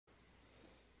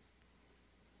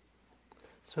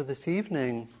So this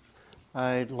evening,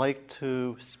 I'd like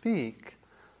to speak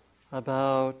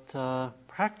about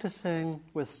practicing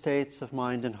with states of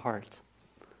mind and heart,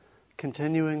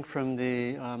 continuing from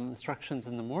the instructions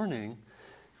in the morning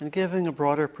and giving a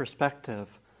broader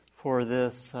perspective for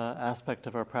this aspect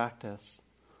of our practice.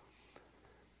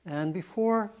 And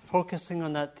before focusing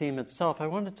on that theme itself, I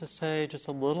wanted to say just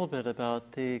a little bit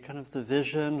about the kind of the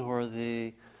vision or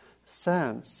the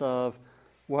sense of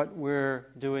what we're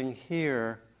doing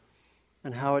here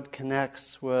and how it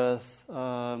connects with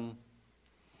other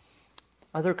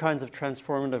kinds of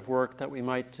transformative work that we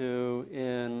might do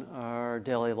in our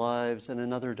daily lives and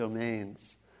in other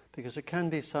domains. Because there can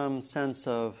be some sense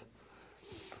of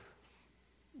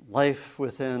life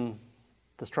within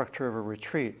the structure of a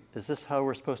retreat. Is this how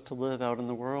we're supposed to live out in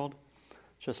the world?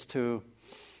 Just to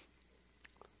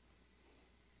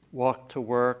walk to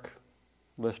work,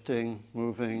 lifting,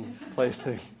 moving,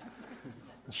 placing,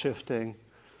 shifting.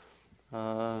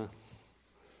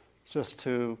 Just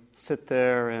to sit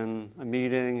there in a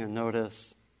meeting and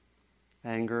notice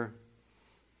anger,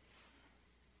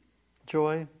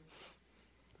 joy,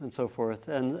 and so forth.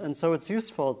 And so it's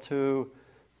useful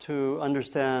to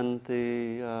understand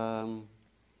the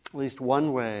at least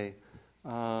one way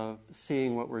of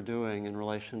seeing what we're doing in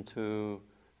relation to,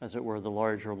 as it were, the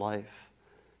larger life.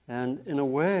 And in a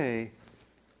way,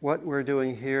 what we're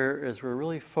doing here is we're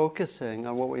really focusing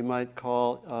on what we might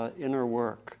call inner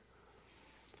work,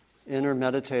 inner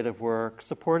meditative work,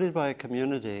 supported by a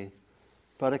community,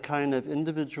 but a kind of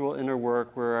individual inner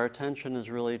work where our attention is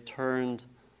really turned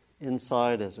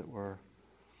inside, as it were.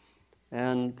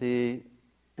 And the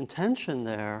intention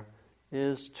there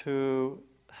is to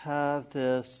have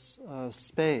this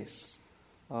space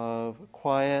of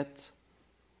quiet,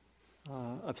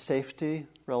 of safety,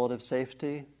 relative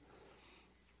safety,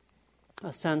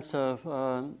 a sense of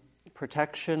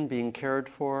protection, being cared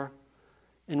for,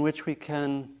 in which we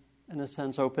can, in a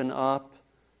sense, open up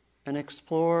and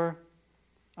explore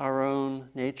our own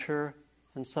nature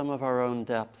and some of our own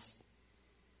depths.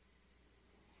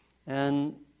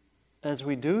 And as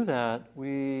we do that,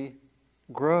 we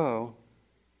grow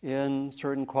in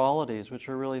certain qualities, which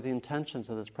are really the intentions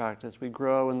of this practice. We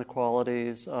grow in the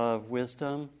qualities of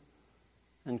wisdom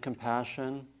and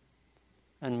compassion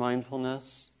and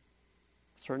mindfulness,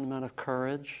 a certain amount of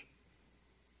courage,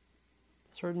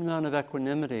 a certain amount of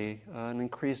equanimity, an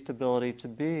increased ability to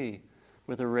be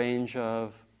with a range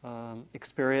of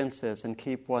experiences and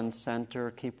keep one's center,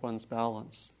 keep one's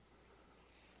balance.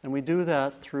 And we do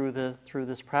that through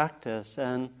this practice.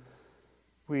 And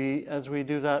as we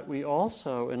do that, we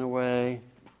also, in a way,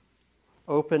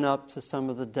 open up to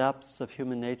some of the depths of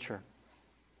human nature.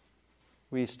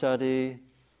 We study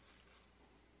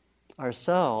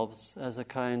ourselves as a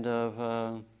kind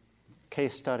of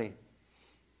case study.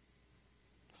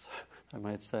 So, I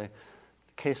might say,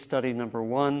 case study number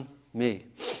one, me.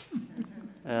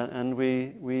 and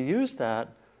we use that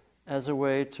as a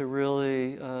way to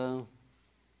really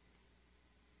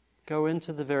go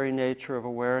into the very nature of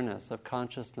awareness, of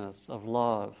consciousness, of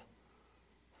love,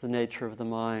 the nature of the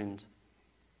mind,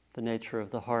 the nature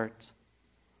of the heart.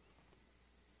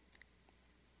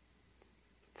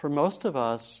 For most of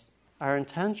us, our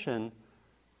intention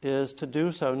is to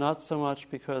do so not so much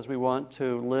because we want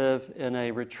to live in a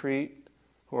retreat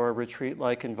or a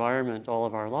retreat-like environment all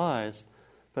of our lives,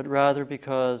 but rather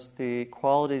because the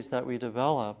qualities that we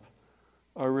develop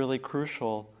are really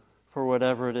crucial for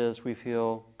whatever it is we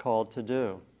feel called to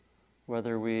do,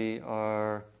 whether we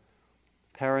are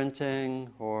parenting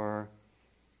or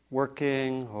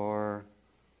working or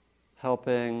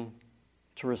helping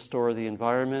to restore the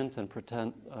environment and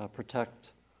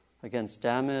protect against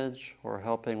damage, or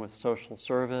helping with social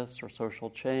service or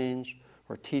social change,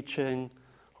 or teaching,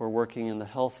 or working in the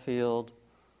health field,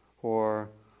 or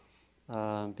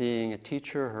being a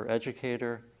teacher or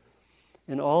educator.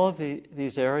 In all of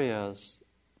these areas,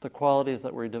 the qualities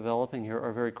that we're developing here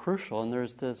are very crucial, and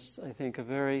there's this, I think, a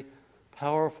very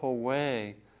powerful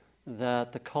way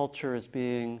that the culture is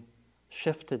being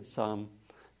shifted some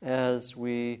as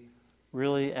we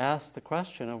really ask the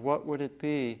question of what would it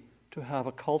be to have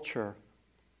a culture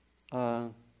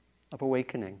of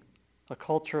awakening, a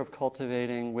culture of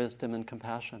cultivating wisdom and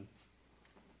compassion.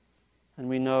 And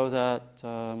we know that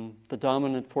the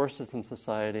dominant forces in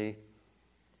society,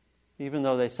 even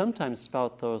though they sometimes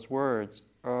spout those words,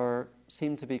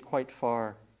 seem to be quite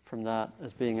far from that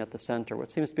as being at the center. What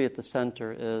seems to be at the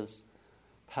center is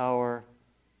power,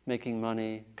 making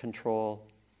money, control.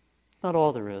 Not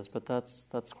all there is, but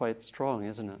that's quite strong,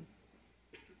 isn't it?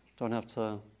 Don't have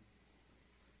to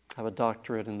have a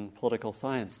doctorate in political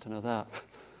science to know that.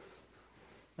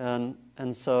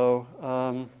 And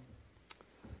so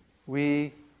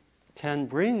we can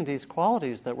bring these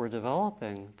qualities that we're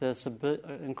developing, this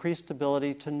increased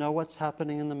ability to know what's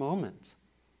happening in the moment,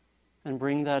 and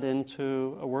bring that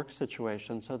into a work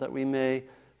situation so that we may,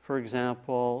 for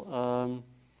example,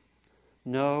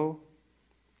 know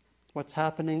what's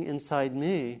happening inside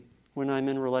me when I'm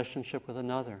in relationship with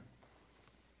another,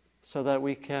 so that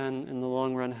we can, in the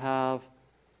long run, have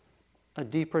a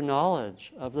deeper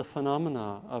knowledge of the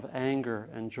phenomena of anger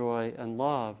and joy and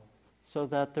love, so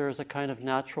that there's a kind of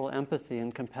natural empathy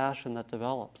and compassion that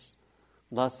develops,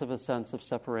 less of a sense of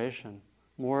separation,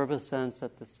 more of a sense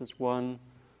that this is one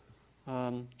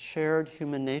shared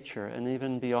human nature, and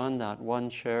even beyond that, one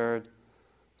shared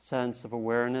sense of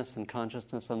awareness and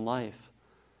consciousness and life.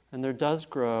 And there does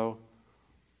grow,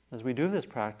 as we do this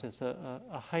practice, a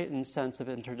heightened sense of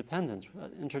interdependence.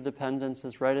 Interdependence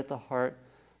is right at the heart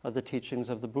of the teachings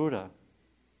of the Buddha,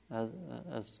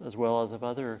 as well as of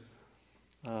other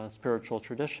spiritual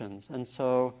traditions. And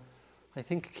so I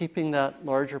think keeping that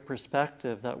larger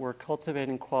perspective that we're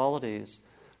cultivating qualities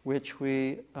which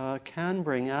we can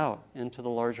bring out into the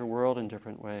larger world in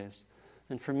different ways.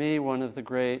 And for me, one of the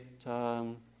great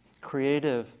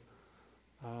creative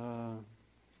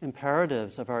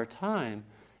imperatives of our time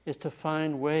is to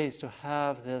find ways to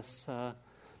have this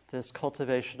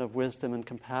cultivation of wisdom and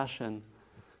compassion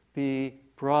be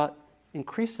brought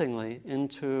increasingly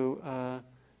into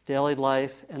daily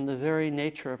life and the very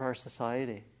nature of our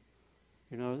society.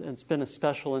 You know, it's been a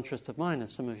special interest of mine,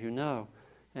 as some of you know.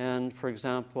 And for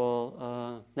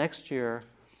example, next year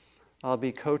I'll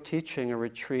be co-teaching a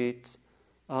retreat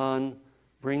on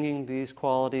bringing these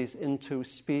qualities into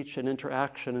speech and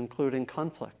interaction, including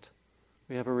conflict.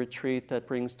 We have a retreat that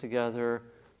brings together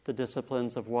the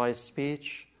disciplines of wise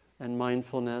speech and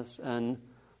mindfulness and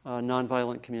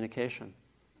nonviolent communication.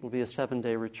 It will be a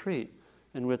 7-day retreat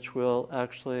in which we'll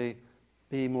actually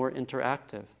be more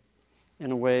interactive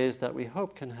in ways that we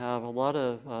hope can have a lot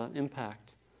of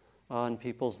impact on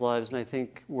people's lives. And I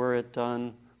think were it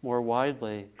done more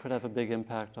widely, could have a big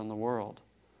impact on the world.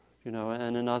 You know,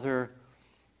 and in other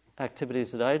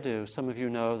activities that I do, some of you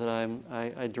know that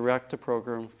I direct a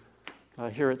program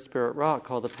here at Spirit Rock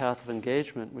called the Path of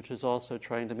Engagement, which is also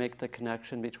trying to make the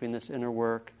connection between this inner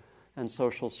work and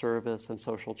social service and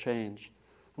social change.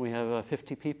 We have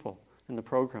 50 people in the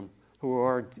program who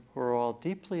are all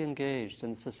deeply engaged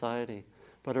in society,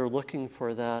 but are looking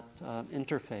for that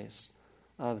interface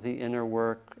of the inner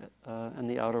work and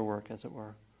the outer work, as it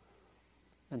were.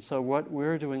 And so what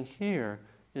we're doing here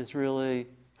is really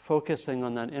focusing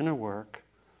on that inner work,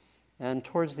 and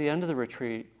towards the end of the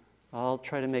retreat, I'll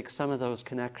try to make some of those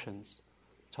connections,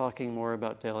 talking more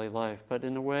about daily life. But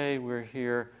in a way, we're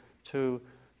here to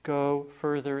go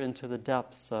further into the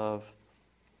depths of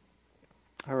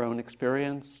our own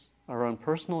experience, our own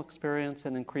personal experience,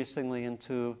 and increasingly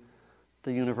into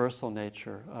the universal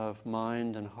nature of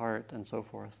mind and heart and so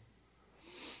forth.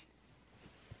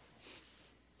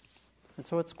 And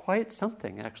so it's quite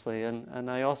something, actually. And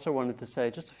I also wanted to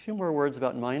say just a few more words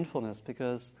about mindfulness,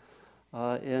 because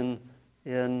in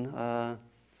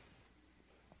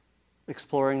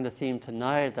exploring the theme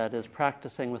tonight, that is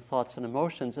practicing with thoughts and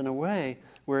emotions, in a way,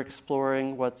 we're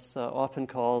exploring what's often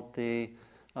called the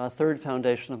third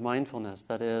foundation of mindfulness,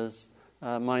 that is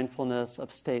mindfulness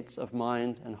of states of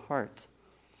mind and heart.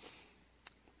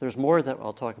 There's more that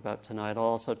I'll talk about tonight. I'll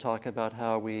also talk about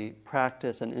how we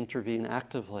practice and intervene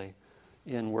actively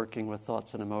in working with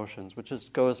thoughts and emotions, which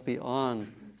goes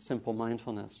beyond simple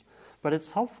mindfulness. But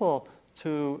it's helpful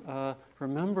to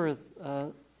remember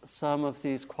some of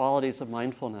these qualities of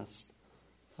mindfulness.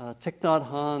 Thich Nhat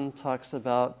Hanh talks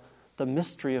about the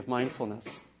mystery of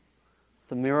mindfulness.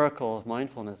 The Miracle of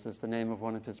Mindfulness is the name of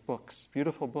one of his books.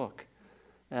 Beautiful book.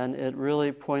 And it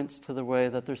really points to the way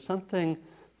that there's something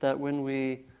that when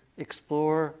we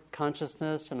explore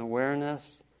consciousness and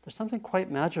awareness, there's something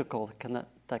quite magical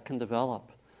that can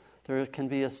develop. There can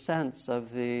be a sense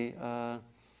of the,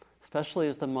 especially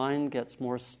as the mind gets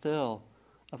more still,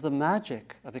 of the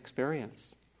magic of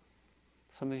experience.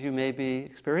 Some of you may be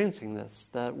experiencing this,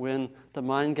 that when the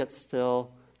mind gets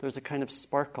still, there's a kind of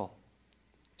sparkle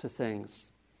to things.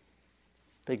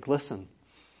 They glisten.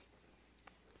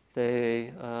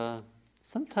 They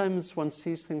sometimes one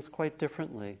sees things quite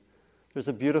differently. There's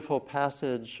a beautiful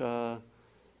passage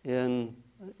in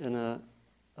a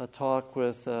talk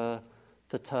with the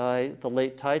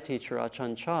late Thai teacher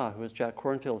Ajahn Chah, who was Jack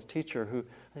Kornfield's teacher, who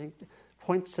I think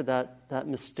points to that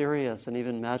mysterious and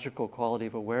even magical quality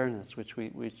of awareness which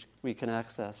we can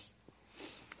access.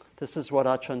 This is what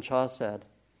Ajahn Chah said.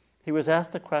 He was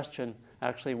asked a question,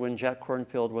 actually, when Jack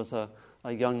Kornfield was a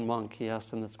young monk. He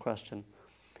asked him this question.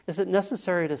 Is it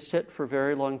necessary to sit for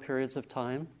very long periods of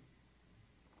time?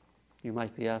 You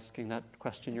might be asking that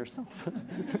question yourself.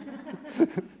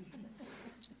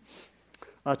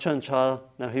 Ajahn Chah,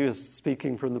 now he was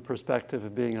speaking from the perspective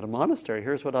of being at a monastery.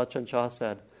 Here's what Ajahn Chah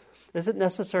said. Is it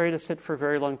necessary to sit for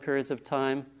very long periods of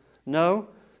time? No,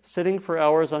 sitting for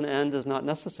hours on end is not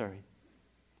necessary.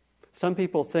 Some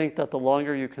people think that the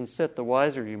longer you can sit, the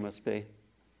wiser you must be.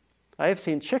 I have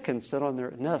seen chickens sit on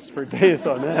their nests for days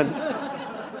on end.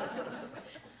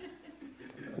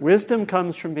 Wisdom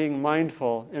comes from being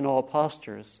mindful in all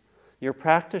postures. Your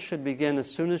practice should begin as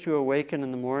soon as you awaken in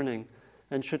the morning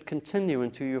and should continue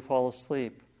until you fall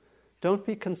asleep. Don't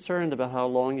be concerned about how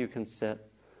long you can sit.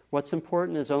 What's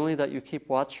important is only that you keep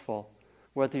watchful,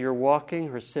 whether you're walking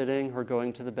or sitting or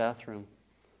going to the bathroom.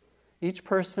 Each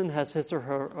person has his or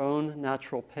her own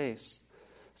natural pace.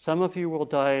 Some of you will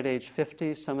die at age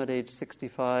 50, some at age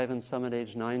 65, and some at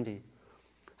age 90.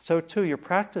 So too, your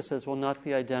practices will not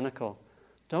be identical.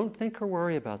 Don't think or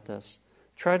worry about this.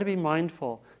 Try to be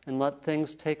mindful and let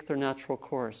things take their natural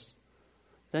course.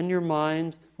 Then your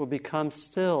mind will become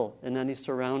still in any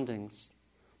surroundings,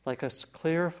 like a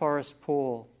clear forest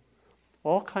pool.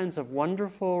 All kinds of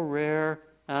wonderful, rare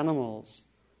animals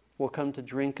will come to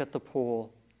drink at the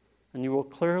pool, and you will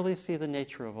clearly see the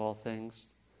nature of all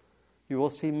things. You will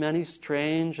see many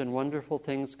strange and wonderful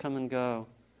things come and go,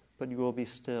 but you will be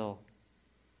still.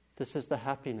 This is the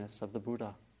happiness of the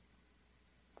Buddha.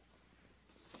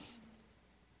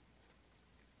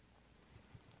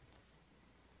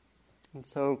 And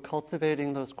so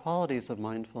cultivating those qualities of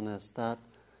mindfulness, that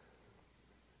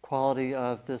quality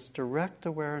of this direct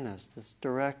awareness, this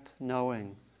direct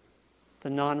knowing, the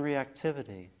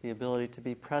non-reactivity, the ability to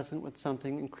be present with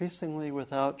something increasingly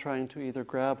without trying to either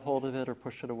grab hold of it or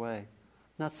push it away.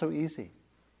 Not so easy.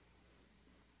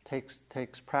 Takes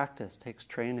practice, takes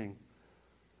training.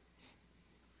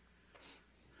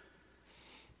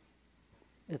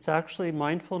 It's actually,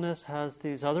 mindfulness has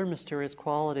these other mysterious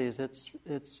qualities.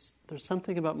 There's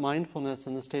something about mindfulness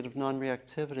in the state of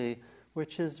non-reactivity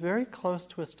which is very close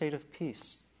to a state of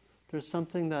peace. There's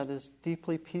something that is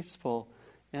deeply peaceful,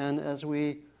 and as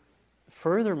we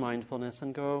further mindfulness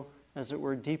and go, as it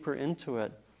were, deeper into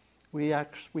it,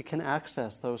 we can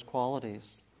access those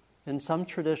qualities. In some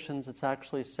traditions, it's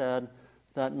actually said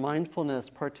that mindfulness,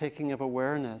 partaking of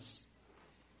awareness,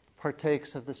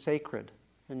 partakes of the sacred.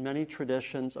 In many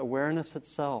traditions, awareness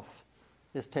itself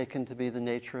is taken to be the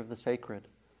nature of the sacred,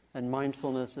 and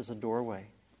mindfulness is a doorway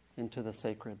into the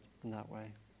sacred in that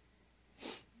way.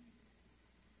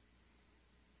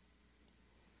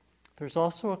 There's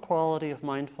also a quality of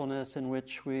mindfulness in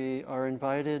which we are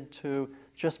invited to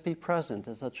just be present,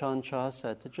 as Ajahn Chah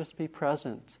said, to just be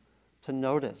present, to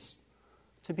notice,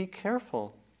 to be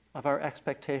careful of our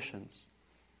expectations.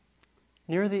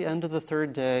 Near the end of the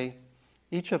third day,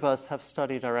 each of us have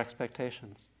studied our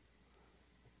expectations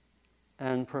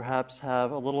and perhaps have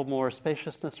a little more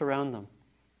spaciousness around them.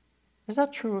 Is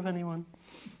that true of anyone?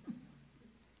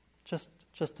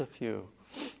 Just a few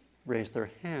raise their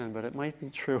hand, but it might be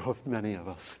true of many of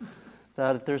us.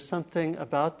 That there's something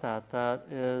about that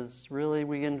is really,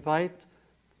 we invite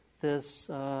this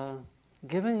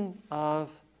giving of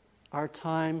our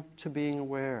time to being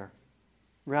aware,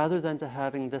 rather than to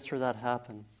having this or that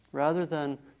happen, rather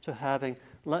than to having,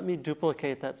 let me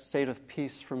duplicate that state of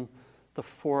peace from the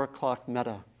 4 o'clock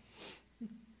metta.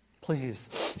 Please.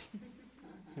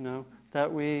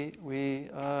 That we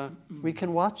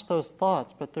can watch those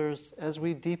thoughts, but there's, as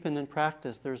we deepen in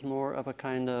practice, there's more of a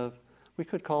kind of, we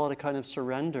could call it a kind of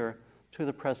surrender to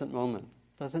the present moment.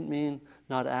 Doesn't mean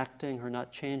not acting or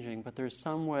not changing, but there's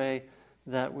some way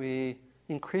that we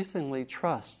increasingly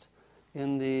trust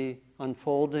in the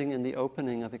unfolding and the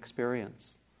opening of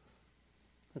experience.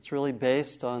 It's really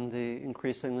based on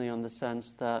increasingly on the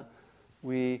sense that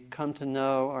we come to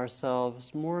know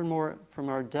ourselves more and more from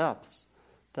our depths,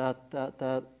 that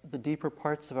the deeper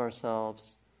parts of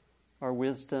ourselves are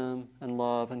wisdom and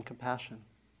love and compassion,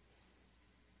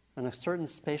 and a certain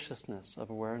spaciousness of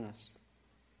awareness.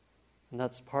 And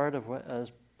that's part of what,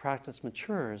 as practice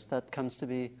matures, that comes to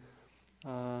be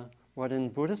what in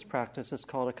Buddhist practice is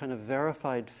called a kind of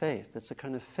verified faith. It's a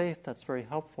kind of faith that's very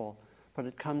helpful, but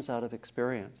it comes out of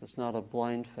experience. It's not a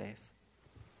blind faith.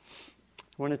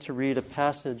 I wanted to read a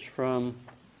passage from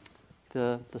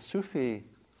the Sufi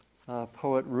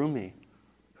poet Rumi,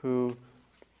 who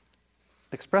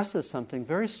expresses something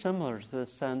very similar to the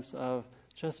sense of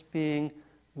just being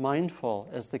mindful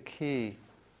as the key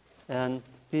and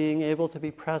being able to be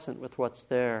present with what's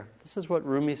there. This is what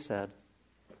Rumi said.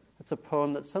 It's a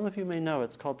poem that some of you may know.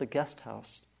 It's called The Guest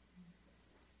House.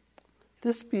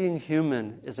 This being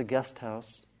human is a guest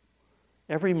house,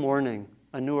 Every morning,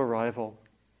 a new arrival,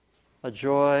 a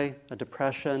joy, a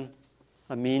depression,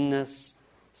 a meanness,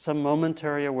 some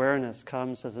momentary awareness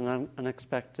comes as an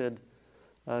unexpected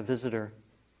visitor.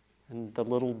 And the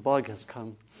little bug has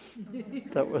come.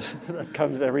 That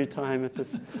comes every time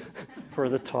for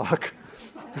the talk.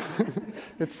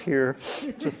 It's here,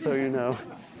 just so you know.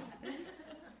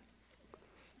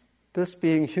 This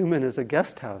being human is a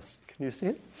guest house. Can you see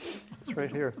it? It's right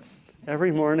here.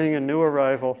 Every morning, a new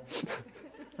arrival.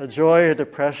 A joy, a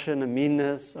depression, a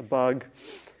meanness, a bug.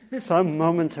 Some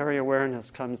momentary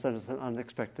awareness comes as an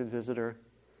unexpected visitor.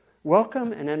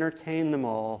 Welcome and entertain them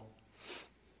all.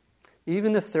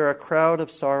 Even if they're a crowd of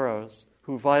sorrows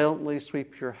who violently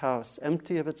sweep your house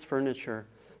empty of its furniture,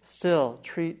 still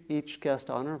treat each guest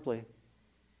honorably.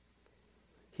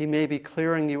 He may be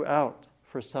clearing you out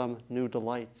for some new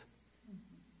delight.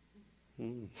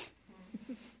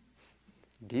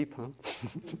 Deep, huh?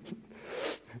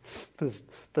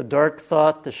 The dark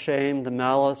thought, the shame, the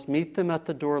malice, meet them at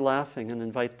the door laughing and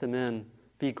invite them in.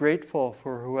 Be grateful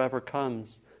for whoever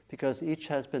comes, because each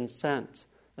has been sent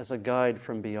as a guide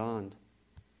from beyond.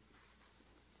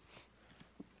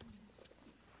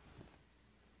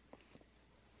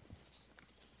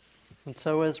 And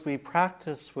so as we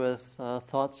practice with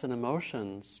thoughts and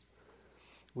emotions,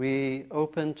 we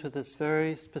open to this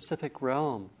very specific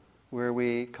realm where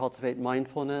we cultivate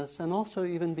mindfulness, and also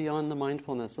even beyond the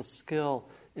mindfulness, a skill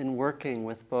in working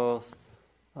with both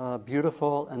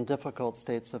beautiful and difficult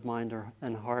states of mind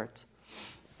and heart.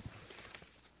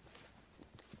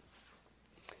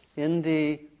 In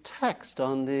the text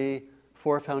on the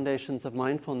 4 foundations of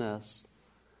mindfulness,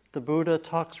 the Buddha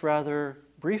talks rather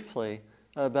briefly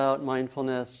about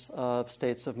mindfulness of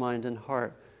states of mind and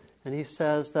heart. And he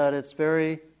says that it's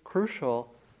very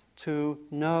crucial to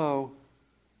know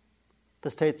the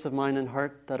states of mind and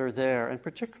heart that are there, and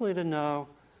particularly to know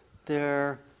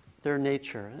their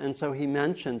nature. And so he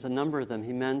mentions a number of them.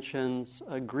 He mentions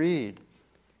greed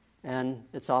and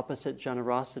its opposite,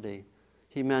 generosity.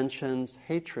 He mentions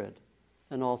hatred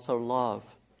and also love.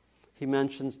 He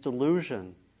mentions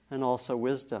delusion and also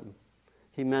wisdom.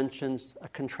 He mentions a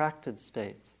contracted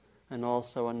state and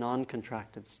also a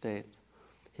non-contracted state.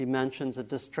 He mentions a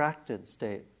distracted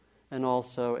state and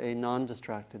also a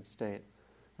non-distracted state.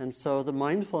 And so the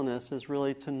mindfulness is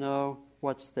really to know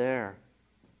what's there.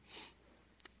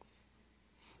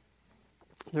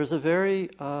 There's a very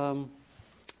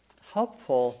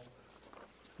helpful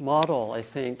model, I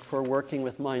think, for working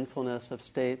with mindfulness of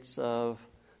states of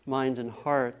mind and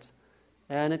heart.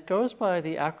 And it goes by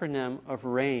the acronym of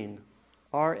RAIN,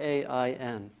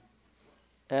 R-A-I-N.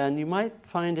 And you might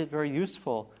find it very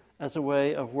useful as a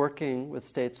way of working with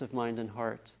states of mind and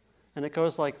heart. And it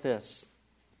goes like this.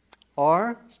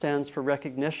 R stands for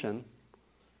recognition.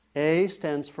 A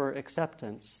stands for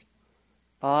acceptance.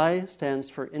 I stands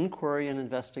for inquiry and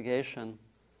investigation.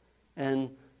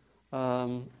 And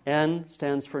N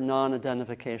stands for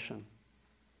non-identification.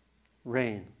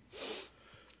 RAIN.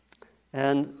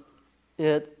 And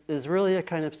it is really a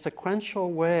kind of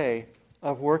sequential way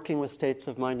of working with states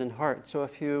of mind and heart. So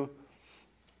if you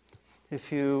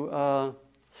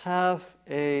have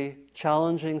a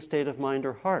challenging state of mind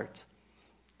or heart,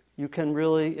 you can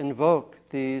really invoke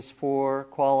these 4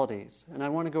 qualities. And I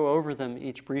want to go over them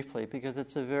each briefly because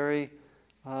it's a very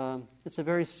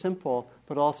simple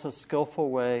but also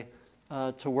skillful way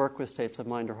to work with states of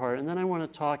mind or heart. And then I want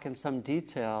to talk in some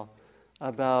detail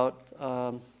about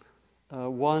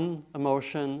one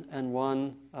emotion and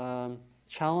one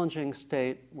challenging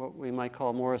state, what we might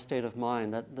call more a state of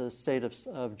mind, that the state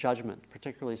of judgment,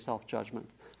 particularly self-judgment.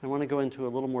 I want to go into a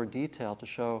little more detail to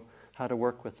show how to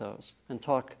work with those and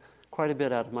talk quite a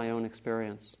bit out of my own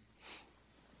experience.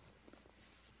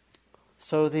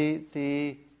 So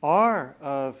the R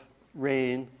of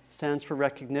RAIN stands for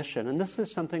recognition, and this is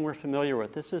something we're familiar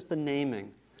with. This is the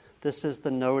naming. This is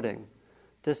the noting.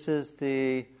 This is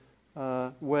the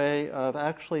way of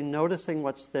actually noticing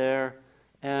what's there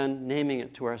and naming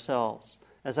it to ourselves.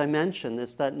 As I mentioned,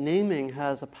 it's that naming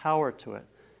has a power to it.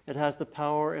 It has the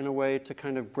power in a way to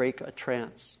kind of break a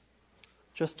trance.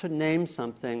 Just to name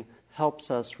something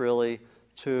helps us really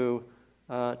to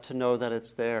know that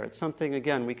it's there. It's something,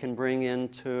 again, we can bring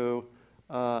into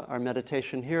our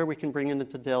meditation here. We can bring it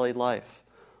into daily life.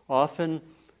 Often,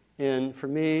 for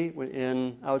me,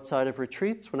 outside of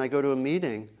retreats, when I go to a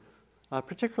meeting,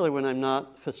 particularly when I'm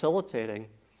not facilitating,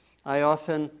 I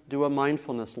often do a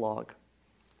mindfulness log.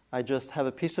 I just have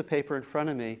a piece of paper in front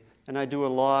of me, and I do a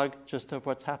log just of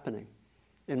what's happening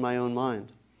in my own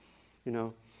mind.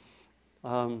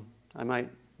 I might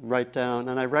write down,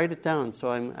 and I write it down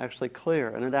so I'm actually clear,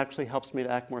 and it actually helps me to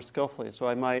act more skillfully. So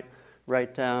I might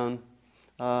write down,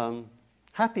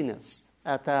 happiness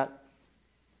at that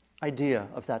idea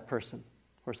of that person,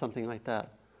 or something like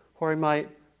that. Or I might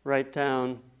write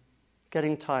down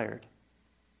getting tired.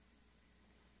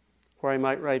 Or I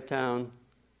might write down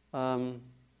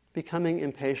becoming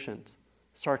impatient,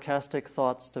 sarcastic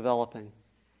thoughts developing.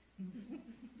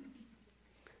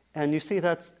 And you see,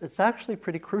 it's actually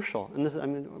pretty crucial. And this,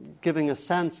 giving a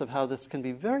sense of how this can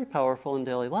be very powerful in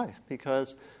daily life.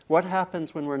 Because what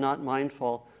happens when we're not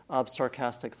mindful of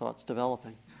sarcastic thoughts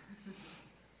developing?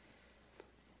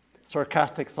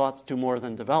 Sarcastic thoughts do more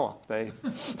than develop. They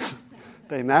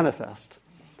manifest.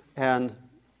 And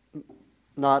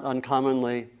not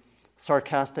uncommonly,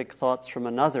 sarcastic thoughts from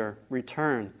another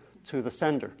return to the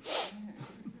sender.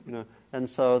 And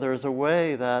so there's a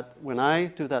way that when I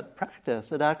do that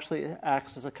practice, it actually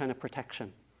acts as a kind of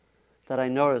protection. That I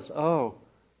notice,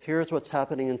 here's what's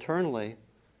happening internally,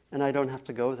 and I don't have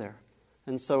to go there.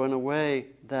 And so in a way,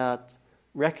 that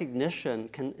recognition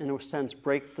can, in a sense,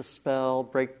 break the spell,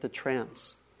 break the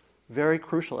trance. Very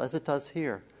crucial, as it does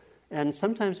here. And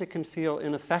sometimes it can feel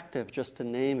ineffective just to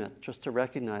name it, just to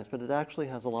recognize, but it actually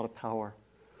has a lot of power.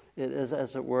 It is,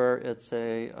 as it were, it's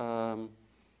a...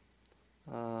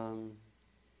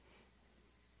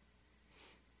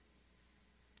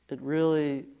 it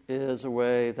really is a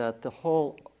way that the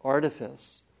whole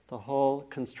artifice, the whole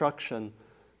construction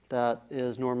that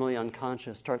is normally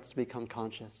unconscious starts to become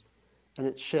conscious. And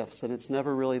it shifts, and it's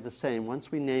never really the same.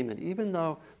 Once we name it, even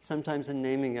though sometimes in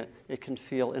naming it, it can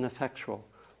feel ineffectual.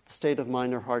 The state of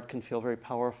mind or heart can feel very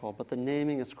powerful, but the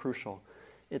naming is crucial.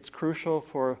 It's crucial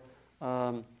for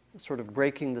sort of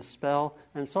breaking the spell,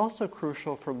 and it's also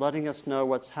crucial for letting us know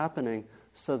what's happening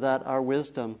so that our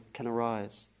wisdom can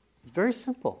arise. It's very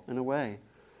simple in a way,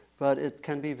 but it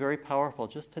can be very powerful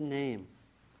just to name.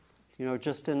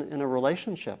 Just in a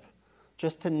relationship,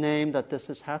 just to name that this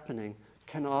is happening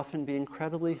can often be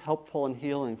incredibly helpful and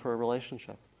healing for a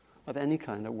relationship of any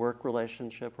kind, a work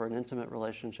relationship or an intimate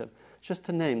relationship. Just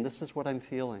to name, this is what I'm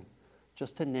feeling.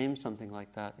 Just to name something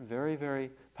like that. Very, very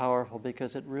powerful,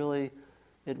 because it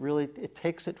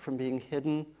takes it from being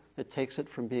hidden, it takes it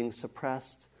from being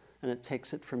suppressed, and it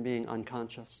takes it from being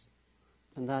unconscious.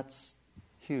 And that's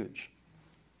huge.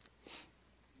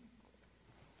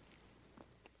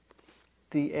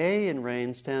 The A in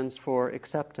RAIN stands for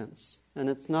acceptance. And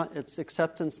it's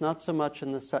acceptance not so much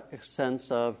in the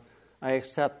sense of I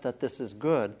accept that this is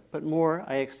good, but more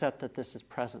I accept that this is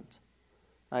present.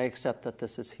 I accept that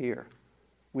this is here.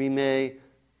 We may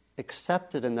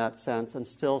accept it in that sense and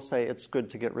still say it's good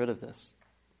to get rid of this,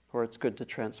 or it's good to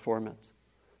transform it.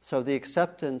 So the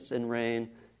acceptance in RAIN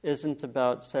isn't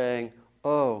about saying,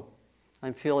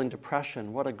 I'm feeling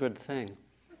depression, what a good thing.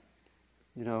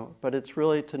 But it's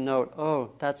really to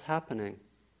note, that's happening.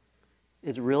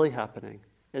 It's really happening.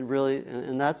 It really,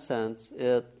 in that sense,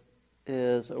 it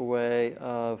is a way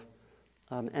of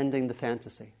ending the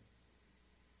fantasy,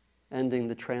 ending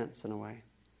the trance in a way,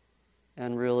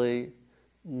 and really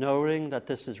noting that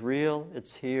this is real,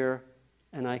 it's here,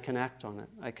 and I can act on it.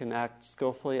 I can act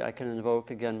skillfully, I can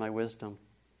invoke again my wisdom.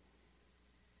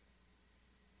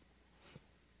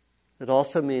 It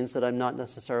also means that I'm not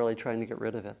necessarily trying to get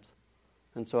rid of it.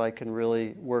 And so I can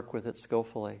really work with it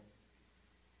skillfully.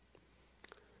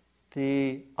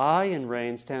 The I in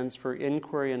RAIN stands for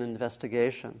inquiry and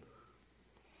investigation.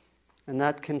 And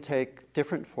that can take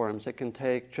different forms. It can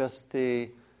take just the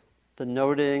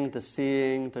noting, the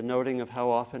seeing, the noting of how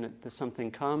often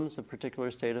something comes, a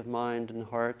particular state of mind and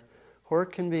heart. Or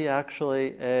it can be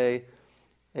actually a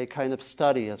kind of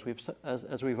study, as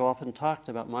we've often talked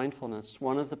about mindfulness.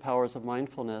 One of the powers of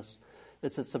mindfulness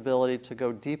is its ability to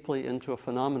go deeply into a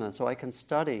phenomenon. So I can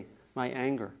study my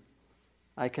anger.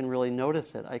 I can really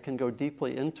notice it. I can go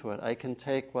deeply into it. I can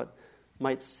take what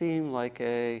might seem like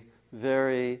a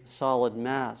very solid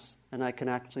mass, and I can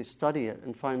actually study it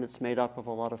and find it's made up of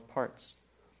a lot of parts.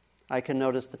 I can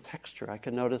notice the texture. I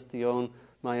can notice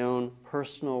my own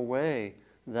personal way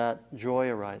that joy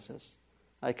arises.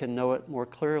 I can know it more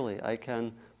clearly. I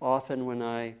can often, when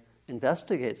I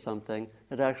investigate something,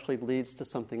 it actually leads to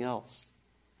something else.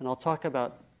 And I'll talk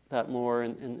about that more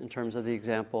in terms of the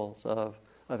examples of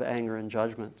anger and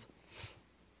judgment.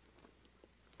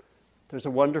 There's a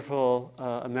wonderful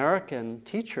American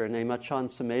teacher named Ajahn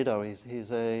Sumedho.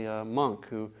 He's a monk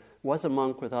who was a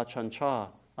monk with Ajahn Chah.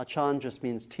 Ajahn just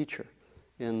means teacher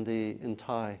in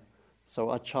Thai. So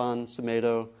Ajahn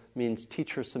Sumedho means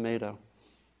teacher Sumedho.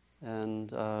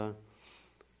 And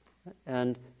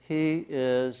he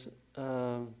is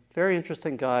a very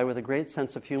interesting guy with a great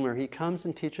sense of humor. He comes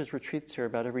and teaches retreats here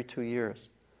about every 2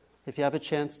 years. If you have a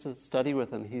chance to study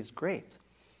with him, he's great.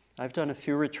 I've done a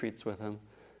few retreats with him,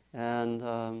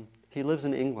 and He lives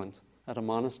in England at a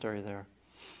monastery there.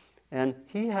 And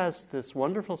he has this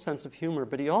wonderful sense of humor,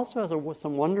 but he also has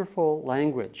some wonderful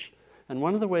language. And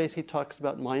one of the ways he talks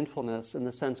about mindfulness in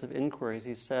the sense of inquiries,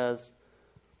 he says,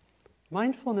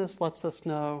 mindfulness lets us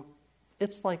know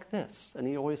it's like this. And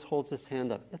he always holds his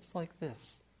hand up. It's like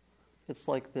this. It's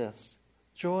like this.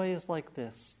 Joy is like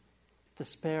this.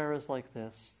 Despair is like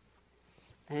this.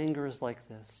 Anger is like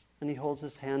this. And he holds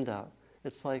his hand out.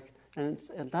 It's like, and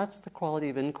that's the quality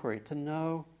of inquiry, to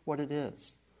know what it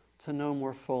is, to know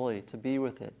more fully, to be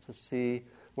with it, to see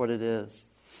what it is.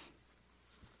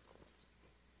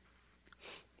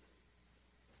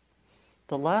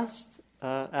 The last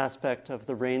aspect of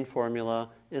the RAIN formula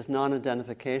is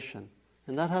non-identification.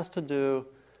 And that has to do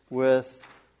with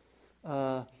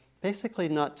basically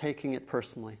not taking it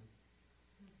personally,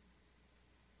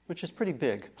 which is pretty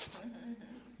big,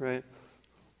 right?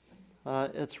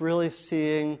 It's really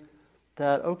seeing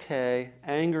that, okay,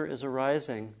 anger is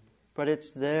arising, but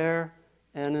it's there,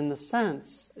 and in a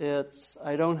sense,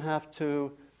 I don't have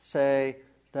to say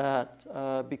that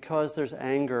because there's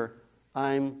anger,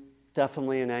 I'm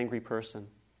definitely an angry person,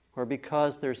 or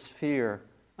because there's fear,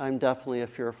 I'm definitely a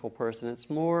fearful person. It's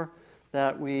more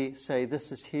that we say,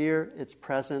 this is here, it's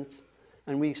present,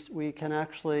 and we can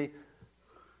actually,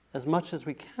 as much as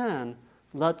we can,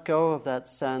 let go of that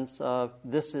sense of,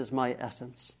 this is my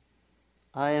essence.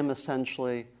 I am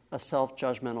essentially a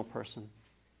self-judgmental person.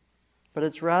 But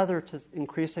it's rather to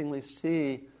increasingly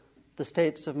see the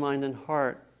states of mind and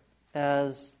heart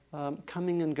as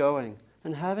coming and going,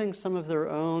 and having some of their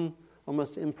own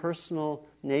almost impersonal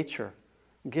nature.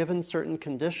 Given certain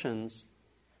conditions,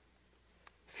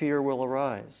 fear will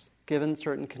arise. Given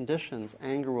certain conditions,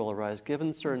 anger will arise.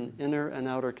 Given certain inner and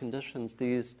outer conditions,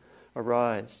 these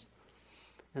arise.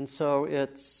 And so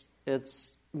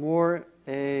it's more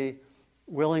a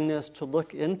willingness to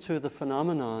look into the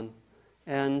phenomenon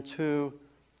and to,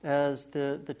 as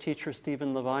the teacher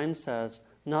Stephen Levine says,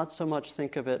 not so much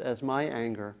think of it as my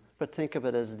anger, but think of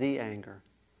it as the anger,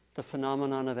 the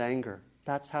phenomenon of anger.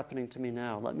 That's happening to me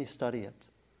now. Let me study it.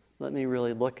 Let me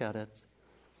really look at it.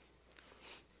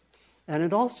 And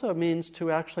it also means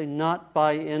to actually not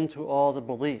buy into all the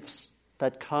beliefs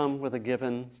that come with a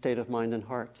given state of mind and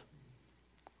heart.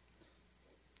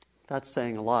 That's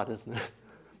saying a lot, isn't it?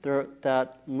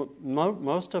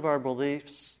 Most of our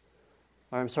beliefs,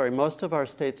 most of our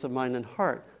states of mind and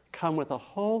heart come with a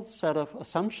whole set of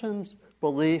assumptions,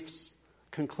 beliefs,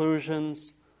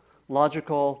 conclusions,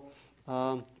 logical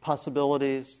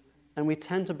possibilities, and we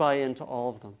tend to buy into all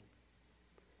of them.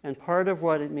 And part of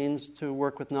what it means to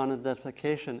work with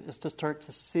non-identification is to start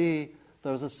to see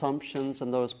those assumptions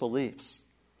and those beliefs,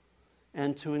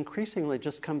 and to increasingly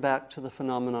just come back to the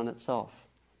phenomenon itself.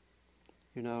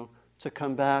 To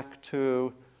come back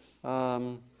to,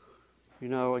 again,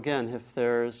 if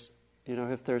there's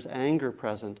anger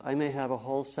present, I may have a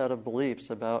whole set of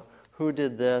beliefs about who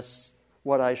did this,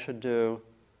 what I should do,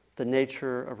 the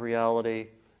nature of reality,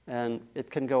 and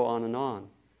it can go on and on.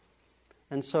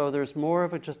 And so there's more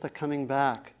of just a coming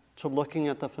back to looking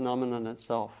at the phenomenon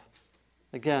itself.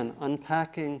 Again,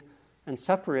 unpacking and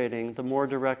separating the more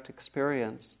direct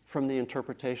experience from the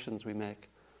interpretations we make.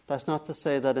 That's not to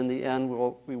say that in the end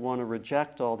we want to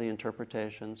reject all the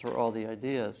interpretations or all the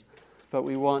ideas, but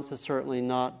we want to certainly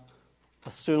not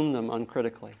assume them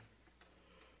uncritically,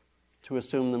 to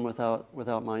assume them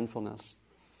without mindfulness.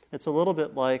 It's a little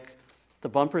bit like the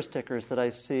bumper stickers that I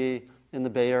see in the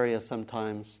Bay Area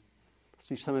sometimes.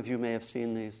 See, some of you may have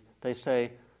seen these. They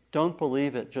say, don't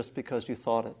believe it just because you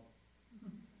thought it.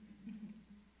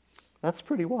 That's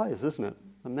pretty wise, isn't it?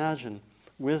 Imagine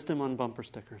wisdom on bumper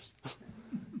stickers.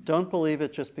 Don't believe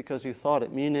it just because you thought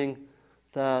it, meaning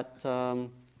that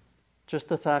just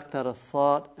the fact that a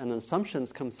thought and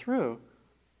assumptions come through,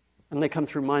 and they come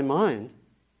through my mind,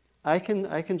 I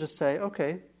can just say,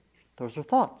 okay, those are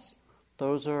thoughts.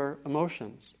 Those are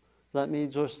emotions. Let me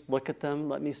just look at them.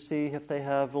 Let me see if they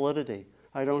have validity.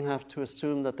 I don't have to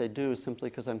assume that they do simply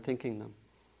because I'm thinking them.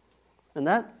 And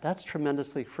that's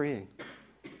tremendously freeing.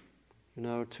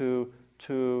 To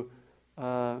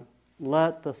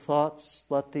let the thoughts,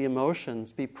 let the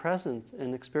emotions be present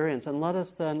in experience, and let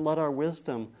us then let our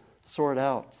wisdom sort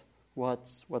out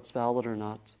what's valid or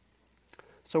not.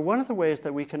 So one of the ways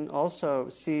that we can also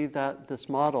see that this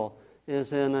model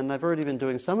is in, and I've already been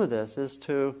doing some of this, is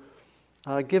to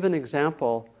give an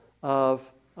example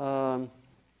of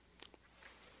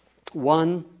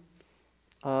one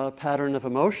pattern of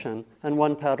emotion and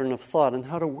one pattern of thought, and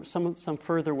how to some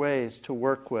further ways to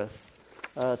work with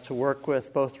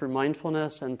both through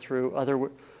mindfulness and through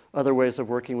other ways of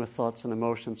working with thoughts and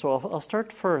emotions. So I'll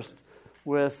start first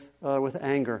with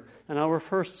anger, And I'll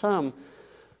refer some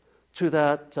to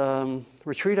that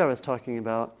retreat I was talking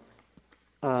about,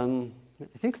 I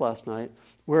think last night,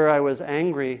 where I was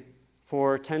angry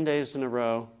for 10 days in a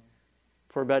row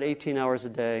for about 18 hours a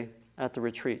day at the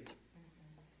retreat.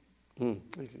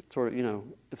 Sort of,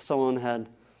 if someone had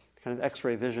kind of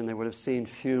X-ray vision, they would have seen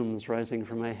fumes rising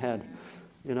from my head.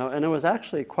 And it was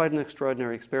actually quite an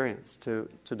extraordinary experience to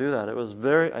do that. It was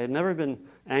I had never been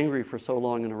angry for so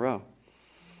long in a row.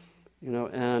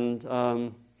 And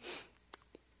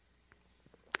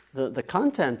the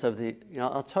content of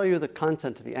I'll tell you the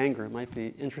content of the anger. It might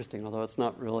be interesting, although it's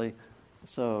not really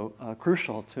so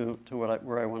crucial to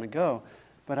where I want to go.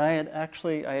 But I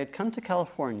had come to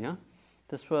California.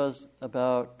 This was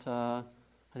about, I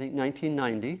think,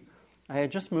 1990. I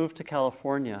had just moved to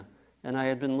California, and I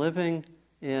had been living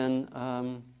in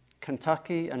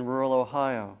Kentucky and rural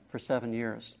Ohio for 7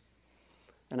 years.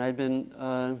 And I had been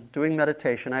doing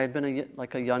meditation. I had been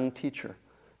like a young teacher,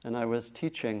 and I was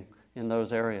teaching in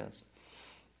those areas.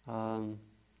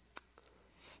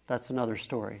 That's another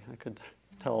story. I could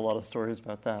tell a lot of stories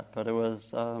about that, but it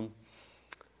was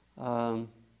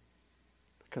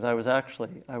because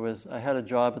I had a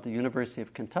job at the University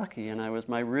of Kentucky, and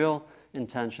my real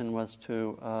intention was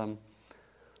to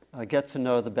get to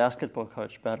know the basketball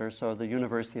coach better, so the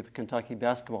University of Kentucky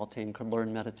basketball team could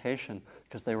learn meditation,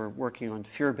 because they were working on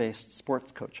fear-based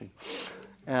sports coaching.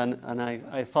 And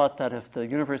I thought that if the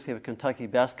University of Kentucky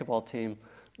basketball team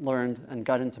learned and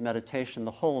got into meditation,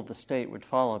 the whole of the state would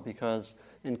follow, because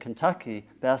in Kentucky,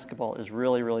 basketball is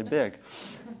really, really big.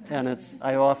 And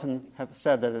I often have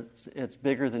said that it's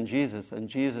bigger than Jesus, and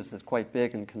Jesus is quite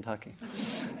big in Kentucky.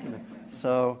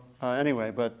 So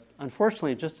anyway, but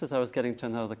unfortunately, just as I was getting to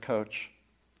know the coach,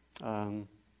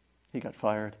 he got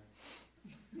fired.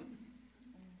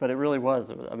 But it really was.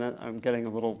 I'm getting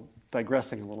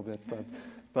digressing a little bit,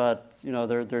 but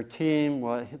their team,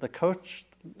 the coach,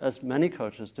 as many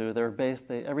coaches do,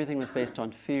 everything was based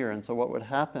on fear, and so what would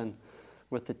happen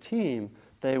with the team,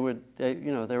 they're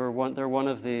one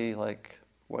of the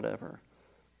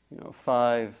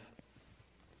five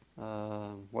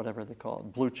whatever they call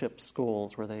it, blue chip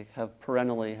schools, where they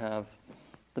perennially have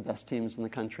the best teams in the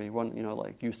country. One,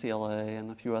 like UCLA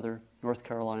and a few other, North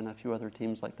Carolina, a few other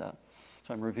teams like that.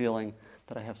 So I'm revealing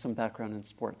that I have some background in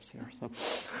sports here. So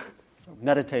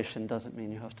meditation doesn't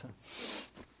mean you have to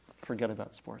forget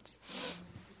about sports.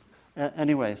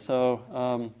 Anyway,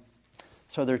 so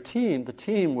the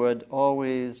team would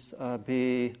always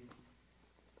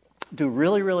do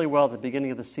really, really well at the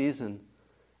beginning of the season,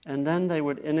 and then they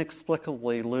would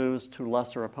inexplicably lose to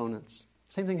lesser opponents.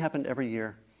 Same thing happened every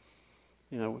year.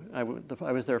 I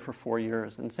was there for 4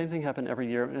 years, and the same thing happened every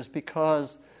year. And it's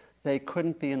because they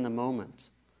couldn't be in the moment.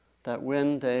 That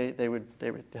when they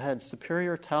had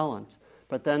superior talent,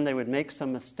 but then they would make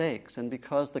some mistakes, and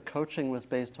because the coaching was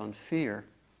based on fear,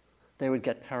 they would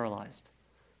get paralyzed.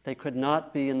 They could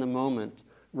not be in the moment,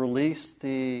 release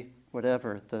the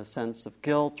sense of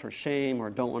guilt or shame or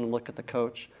don't want to look at the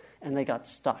coach, and they got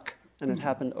stuck. And it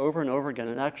happened over and over again.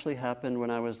 It actually happened when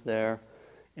I was there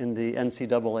in the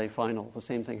NCAA finals. The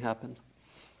same thing happened.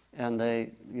 And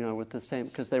they, with the same,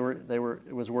 because it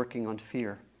was working on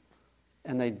fear.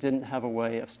 And they didn't have a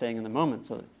way of staying in the moment.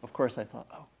 So, of course, I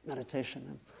thought, meditation,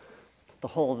 and the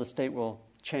whole of the state will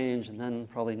change, and then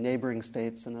probably neighboring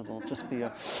states, and it'll just be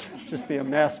a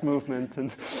mass movement,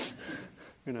 and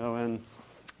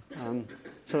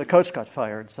so the coach got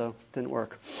fired, so it didn't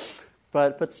work.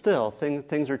 But still,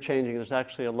 things are changing. There's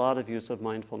actually a lot of use of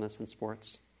mindfulness in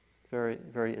sports. Very,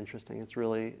 very interesting. It's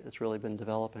really been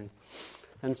developing,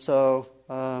 and so.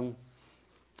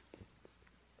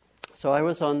 So I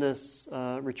was on this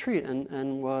retreat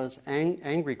and was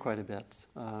angry quite a bit,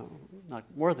 not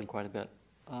more than quite a bit,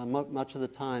 much of the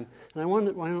time. And I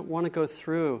want to go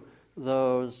through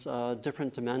those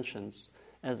different dimensions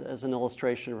as an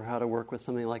illustration of how to work with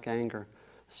something like anger.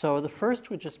 So the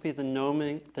first would just be the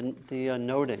noting,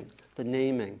 the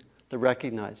naming, the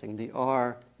recognizing, the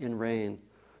R in rain,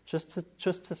 just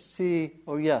to see,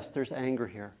 oh yes, there's anger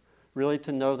here. Really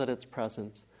to know that it's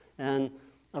present. And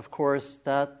of course,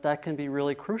 that can be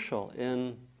really crucial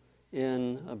in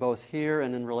both here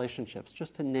and in relationships,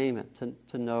 just to name it,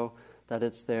 to know that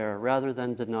it's there, rather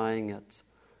than denying it,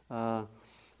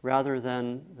 rather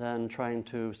than trying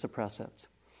to suppress it.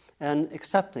 And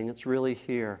accepting it's really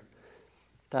here.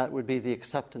 That would be the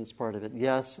acceptance part of it.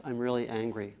 Yes, I'm really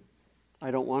angry.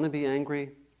 I don't want to be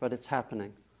angry, but it's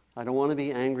happening. I don't want to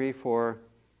be angry for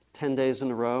 10 days in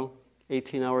a row,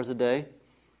 18 hours a day.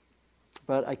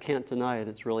 But I can't deny it,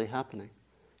 it's really happening,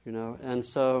 And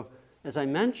so, as I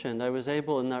mentioned, I was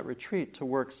able in that retreat to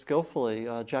work skillfully.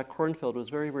 Jack Kornfield was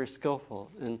very, very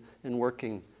skillful in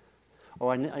working. Oh,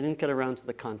 I didn't get around to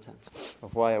the content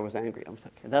of why I was angry. I was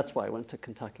like, okay, that's why I went to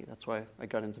Kentucky. That's why I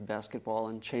got into basketball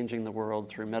and changing the world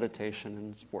through meditation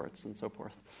and sports and so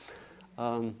forth.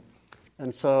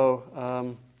 And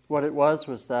so what it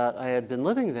was that I had been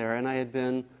living there, and I had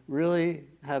been really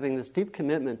having this deep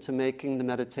commitment to making the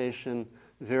meditation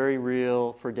very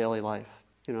real for daily life.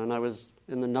 And I was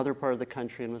in another part of the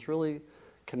country and was really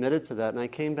committed to that. And I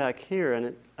came back here,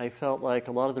 and I felt like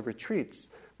a lot of the retreats,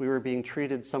 we were being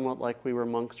treated somewhat like we were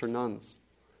monks or nuns.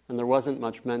 And there wasn't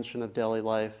much mention of daily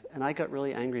life. And I got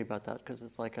really angry about that because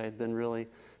it's like I had been really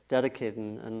dedicated.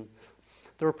 And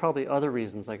there were probably other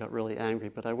reasons I got really angry,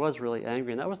 but I was really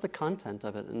angry. And that was the content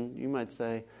of it. And you might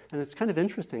say, and it's kind of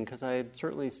interesting because I had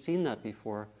certainly seen that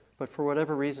before, but for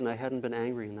whatever reason I hadn't been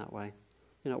angry in that way.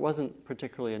 It wasn't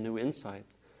particularly a new insight,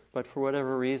 but for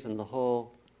whatever reason, the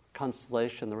whole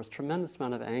constellation, there was a tremendous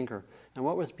amount of anger. And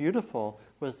what was beautiful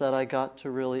was that I got to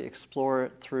really explore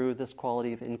it through this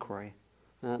quality of inquiry.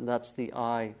 And that's the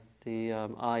eye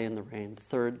in the rain,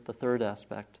 the third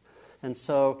aspect. And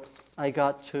so I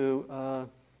got to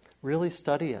really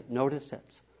study it, notice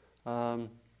it.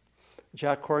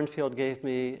 Jack Kornfield gave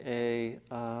me a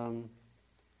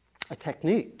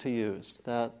technique to use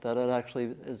that it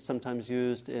actually is sometimes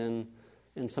used in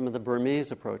some of the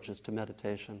Burmese approaches to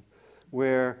meditation,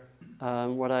 where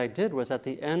what I did was at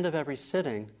the end of every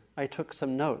sitting, I took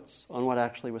some notes on what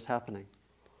actually was happening.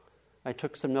 I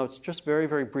took some notes, just very,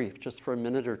 very brief, just for a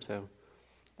minute or two,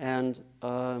 and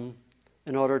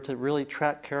in order to really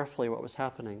track carefully what was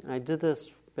happening. And I did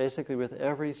this basically with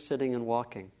every sitting and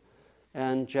walking.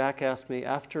 And Jack asked me,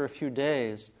 after a few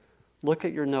days, look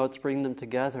at your notes, bring them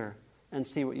together, and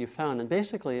see what you found. And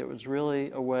basically, it was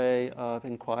really a way of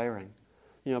inquiring.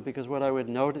 Because what I would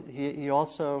note, he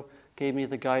also gave me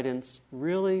the guidance,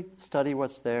 really study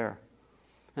what's there.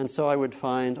 And so I would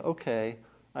find, okay,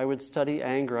 I would study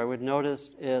anger. I would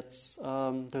notice there's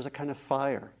a kind of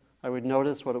fire. I would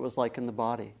notice what it was like in the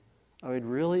body. I would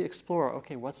really explore,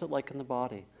 okay, what's it like in the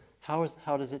body? How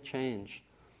does it change?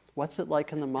 What's it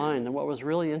like in the mind? And what was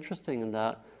really interesting in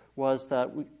that was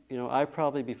that I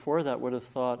probably before that would have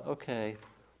thought, okay,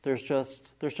 there's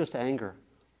just anger.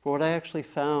 But what I actually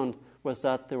found was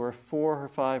that there were 4 or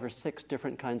 5 or 6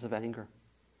 different kinds of anger.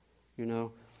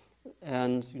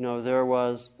 And there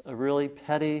was a really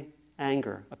petty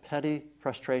anger, a petty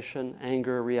frustration,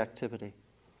 anger, reactivity.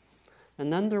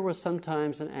 And then there was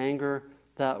sometimes an anger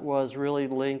that was really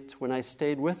linked, when I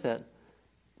stayed with it,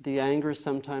 the anger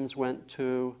sometimes it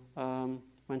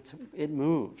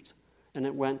moved, and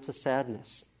it went to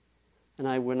sadness.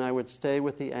 And when I would stay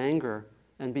with the anger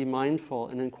and be mindful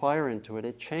and inquire into it,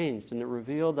 it changed, and it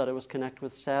revealed that it was connected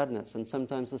with sadness. And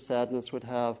sometimes the sadness would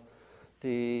have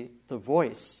the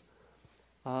voice.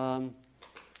 I'm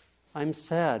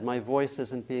sad, my voice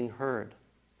isn't being heard.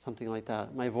 Something like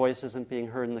that. My voice isn't being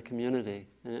heard in the community.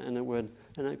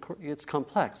 It's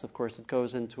complex, of course. It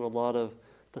goes into a lot of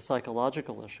the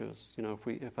psychological issues,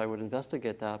 if I would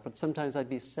investigate that. But sometimes I'd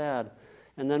be sad.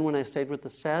 And then when I stayed with the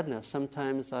sadness,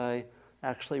 sometimes I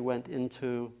actually went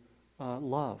into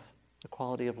love, the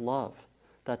quality of love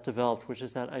that developed, which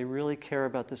is that I really care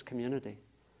about this community.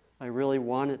 I really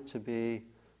want it to be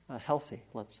healthy,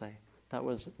 let's say. That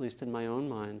was at least in my own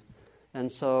mind. And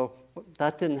so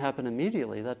that didn't happen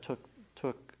immediately. That took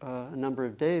a number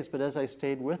of days. But as I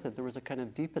stayed with it, there was a kind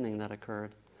of deepening that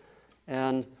occurred.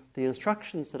 And the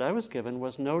instructions that I was given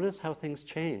was notice how things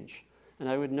change. And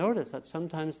I would notice that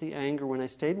sometimes the anger, when I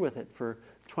stayed with it for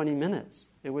 20 minutes,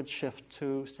 it would shift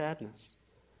to sadness.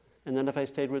 And then if I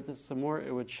stayed with it some more,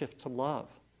 it would shift to love.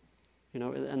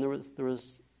 And there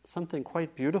was something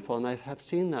quite beautiful, and I have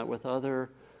seen that with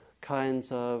other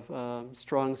kinds of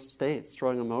strong states,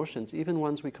 strong emotions, even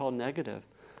ones we call negative,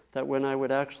 that when I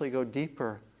would actually go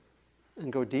deeper,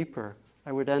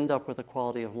 I would end up with a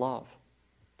quality of love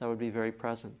that would be very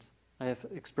present. I have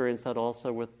experienced that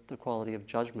also with the quality of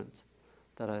judgment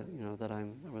that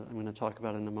I'm going to talk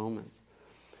about in a moment.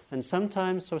 And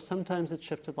sometimes it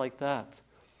shifted like that.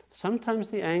 Sometimes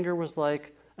the anger was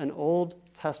like an Old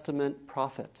Testament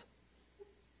prophet,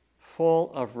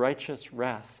 full of righteous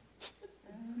wrath.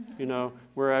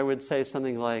 Where I would say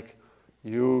something like,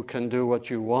 you can do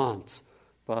what you want,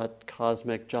 but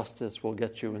cosmic justice will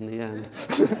get you in the end.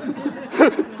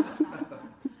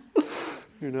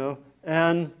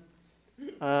 And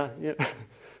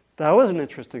that was an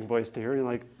interesting voice to hear,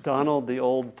 like Donald, the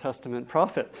Old Testament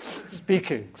prophet,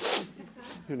 speaking.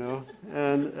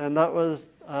 And that was,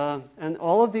 and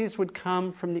all of these would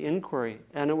come from the inquiry.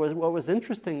 And what was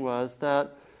interesting was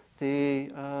that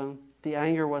the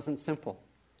anger wasn't simple.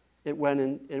 It went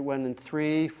in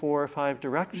 3, 4, 5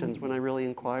 directions when I really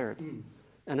inquired.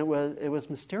 And it was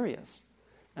mysterious.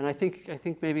 And I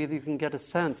think maybe you can get a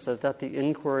sense of that the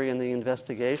inquiry and the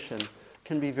investigation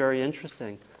can be very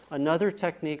interesting. Another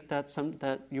technique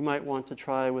that you might want to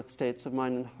try with states of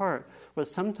mind and heart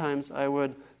was sometimes I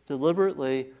would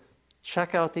deliberately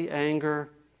check out the anger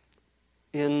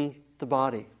in the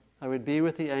body. I would be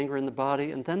with the anger in the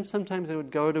body, and then sometimes I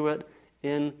would go to it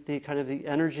in the kind of the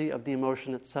energy of the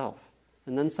emotion itself.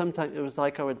 And then sometimes it was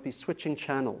like I would be switching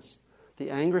channels. The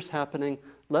anger's happening,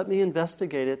 let me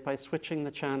investigate it by switching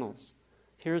the channels.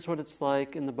 Here's what it's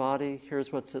like in the body,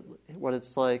 here's what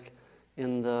it's like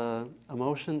in the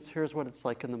emotions, here's what it's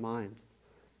like in the mind.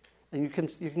 And you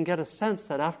can get a sense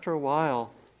that after a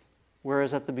while,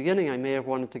 whereas at the beginning I may have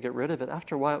wanted to get rid of it,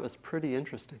 after a while it was pretty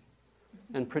interesting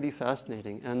and pretty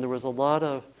fascinating. And there was a lot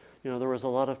of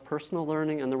personal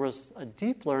learning, and there was a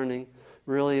deep learning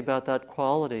really about that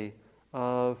quality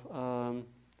of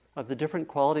the different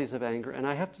qualities of anger. And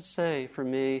I have to say, for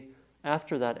me,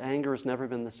 after that, anger has never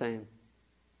been the same.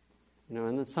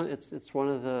 And it's one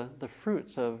of the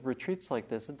fruits of retreats like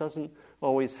this. It doesn't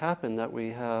always happen that we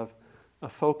have a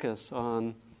focus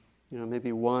on,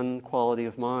 maybe one quality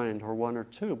of mind or one or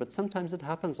two, but sometimes it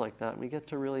happens like that, and we get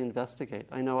to really investigate.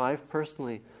 I know I've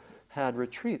personally had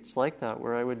retreats like that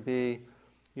where I would be,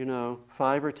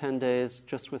 5 or 10 days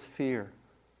just with fear,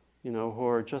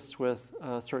 or just with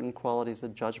certain qualities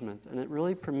of judgment. And it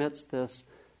really permits this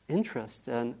interest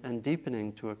and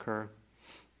deepening to occur.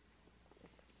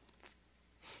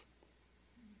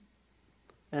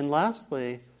 And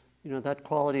lastly, that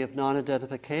quality of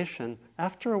non-identification,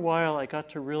 after a while I got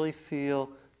to really feel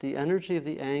the energy of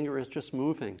the anger is just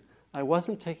moving. I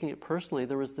wasn't taking it personally.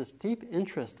 There was this deep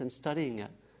interest in studying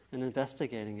it and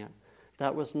investigating it.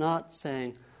 That was not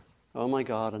saying, oh my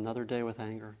God, another day with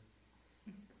anger.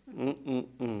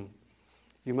 You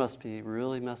must be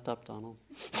really messed up, Donald.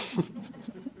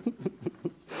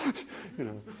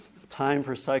 Time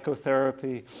for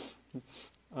psychotherapy,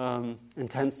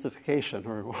 intensification,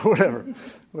 or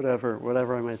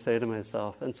whatever I might say to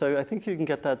myself. And so I think you can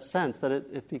get that sense that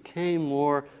it became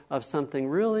more of something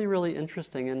really, really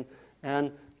interesting.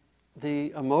 And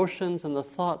the emotions and the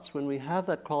thoughts, when we have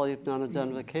that quality of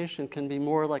non-identification, can be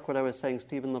more like what I was saying,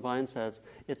 Stephen Levine says,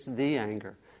 it's the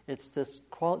anger. It's this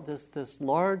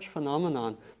large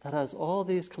phenomenon that has all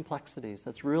these complexities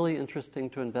that's really interesting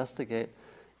to investigate.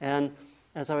 And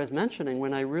as I was mentioning,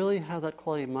 when I really have that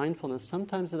quality of mindfulness,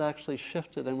 sometimes it actually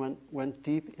shifted and went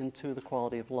deep into the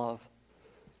quality of love,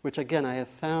 which again I have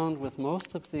found with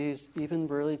most of these even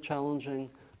really challenging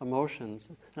emotions.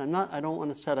 And I don't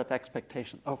want to set up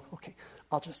expectations. Oh, okay,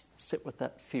 I'll just sit with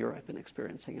that fear I've been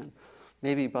experiencing, and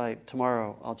maybe by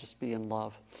tomorrow I'll just be in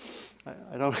love.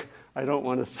 I don't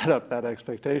want to set up that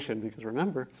expectation, because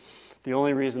remember, the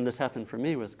only reason this happened for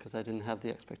me was because I didn't have the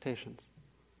expectations.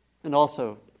 And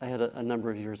also, I had a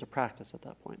number of years of practice at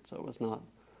that point, so it was not,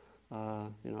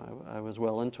 I was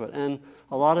well into it. And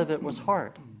a lot of it was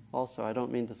hard. Also, I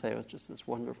don't mean to say it was just this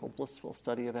wonderful, blissful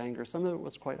study of anger. Some of it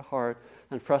was quite hard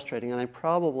and frustrating, and I'm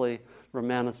probably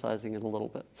romanticizing it a little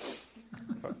bit.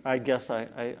 I'm guessing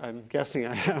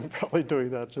I am probably doing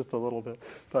that just a little bit.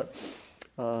 But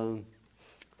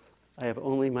I have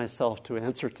only myself to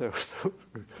answer to, so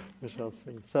we shall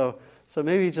see. So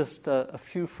maybe just a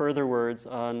few further words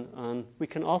on, we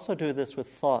can also do this with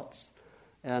thoughts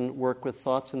and work with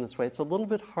thoughts in this way. It's a little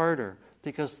bit harder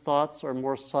because thoughts are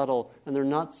more subtle and they're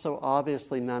not so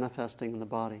obviously manifesting in the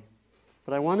body.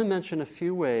 But I want to mention a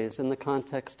few ways in the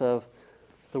context of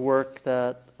the work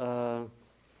that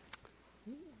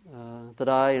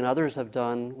I and others have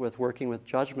done with working with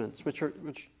judgments, which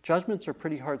judgments are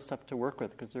pretty hard stuff to work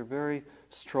with because they're very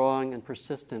strong and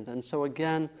persistent. And so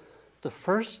again, the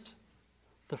first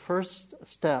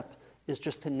step is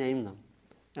just to name them.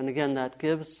 And again, that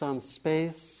gives some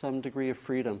space, some degree of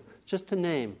freedom, just to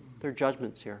name their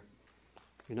judgments here.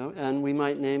 And we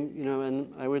might name,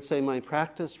 and I would say my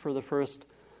practice for the first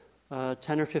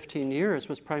 10 or 15 years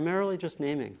was primarily just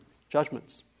naming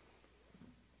judgments.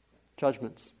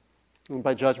 Judgments. And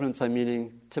by judgments, I'm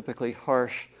meaning typically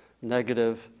harsh,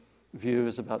 negative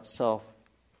views about self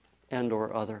and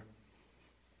or other.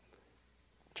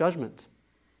 Judgment.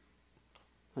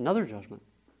 Another judgment.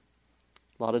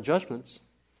 A lot of judgments.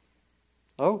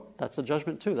 Oh, that's a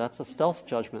judgment too. That's a stealth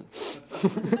judgment.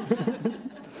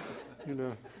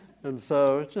 And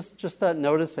so just that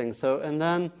noticing. So and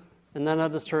then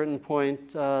at a certain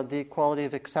point, the quality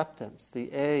of acceptance, the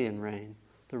A in RAIN,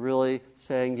 the really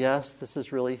saying, yes, this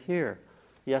is really here.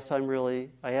 Yes, I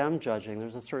am judging.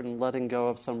 There's a certain letting go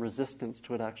of some resistance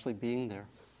to it actually being there.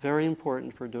 Very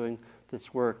important for doing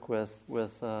this work with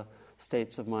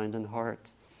states of mind and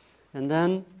heart. And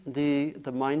then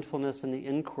the mindfulness and the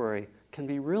inquiry can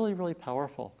be really, really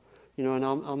powerful. And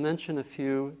I'll mention a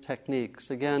few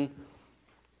techniques. Again,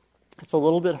 it's a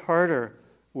little bit harder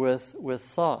with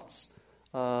thoughts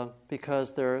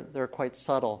because they're quite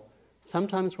subtle.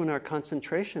 Sometimes when our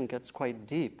concentration gets quite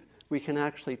deep, we can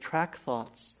actually track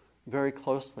thoughts very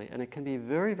closely, and it can be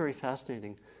very, very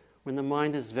fascinating. When the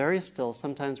mind is very still,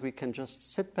 sometimes we can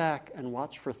just sit back and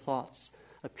watch for thoughts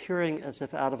appearing as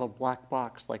if out of a black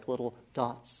box, like little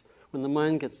dots. When the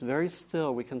mind gets very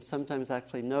still, we can sometimes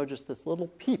actually know just this little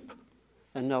peep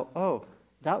and know, oh,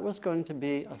 that was going to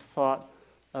be a thought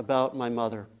about my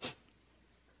mother.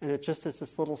 And it just is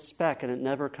this little speck, and it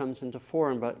never comes into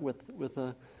form, but with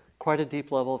quite a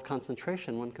deep level of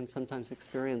concentration, one can sometimes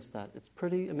experience that. It's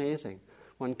pretty amazing.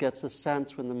 One gets a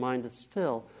sense when the mind is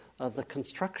still of the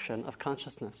construction of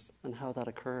consciousness and how that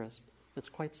occurs. It's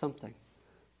quite something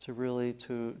to really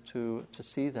to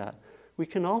see that. We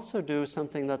can also do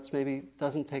something that's maybe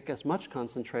doesn't take as much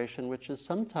concentration, which is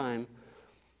sometime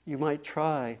you might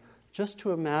try just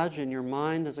to imagine your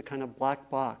mind as a kind of black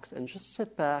box and just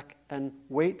sit back and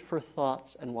wait for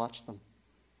thoughts and watch them.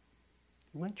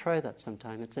 You might try that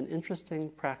sometime. It's an interesting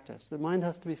practice. The mind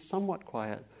has to be somewhat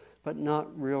quiet, but not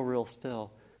real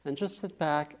still. And just sit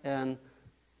back and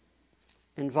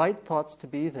invite thoughts to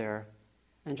be there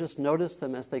and just notice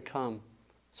them as they come.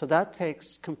 So that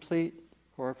takes complete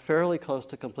or fairly close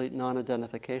to complete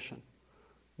non-identification.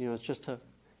 It's just to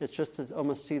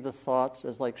almost see the thoughts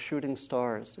as like shooting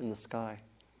stars in the sky.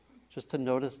 Just to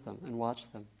notice them and watch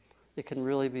them. It can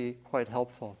really be quite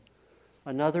helpful.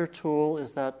 Another tool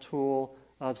is that tool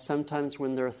of sometimes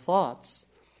when there are thoughts,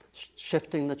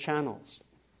 shifting the channels.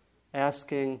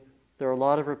 Asking, there are a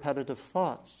lot of repetitive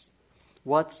thoughts.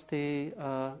 What's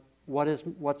there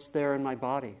in my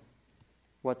body?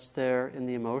 What's there in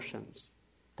the emotions?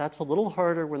 That's a little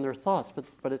harder when they're thoughts,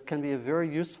 but it can be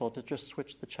very useful to just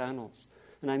switch the channels.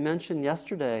 And I mentioned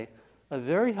yesterday, a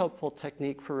very helpful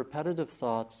technique for repetitive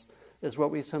thoughts is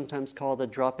what we sometimes call the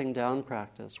dropping down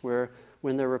practice, where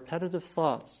when there are repetitive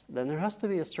thoughts, then there has to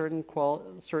be a certain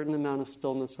amount of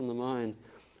stillness in the mind.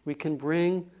 We can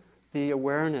bring the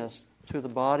awareness to the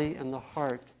body and the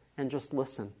heart and just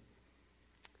listen.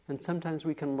 And sometimes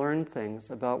we can learn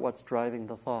things about what's driving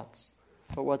the thoughts.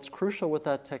 But what's crucial with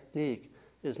that technique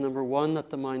is, number one, that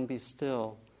the mind be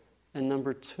still, and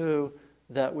number two,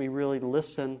 that we really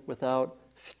listen without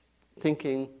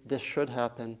thinking this should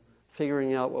happen,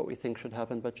 figuring out what we think should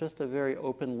happen, but just a very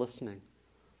open listening.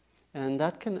 And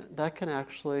that can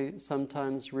actually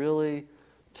sometimes really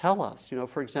tell us.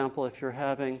 For example, if you're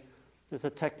there's a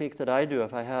technique that I do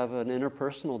if I have an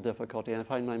interpersonal difficulty and I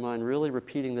find my mind really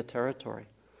repeating the territory.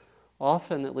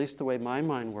 Often, at least the way my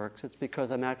mind works, it's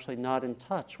because I'm actually not in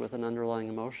touch with an underlying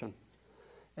emotion.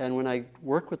 And when I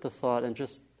work with the thought and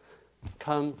just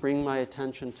bring my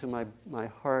attention to my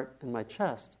heart and my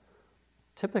chest,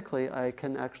 typically I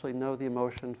can actually know the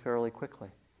emotion fairly quickly.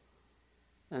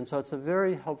 And so it's a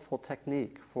very helpful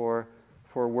technique for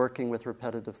working with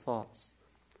repetitive thoughts.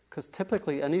 Because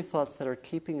typically any thoughts that are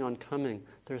keeping on coming,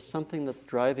 there's something that's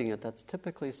driving it that's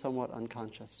typically somewhat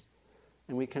unconscious.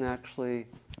 And we can actually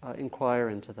inquire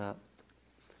into that.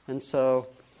 And so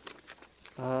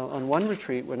on one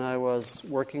retreat, when I was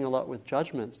working a lot with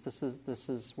judgments, this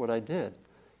is what I did.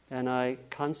 And I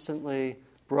constantly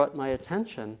brought my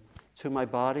attention to my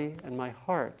body and my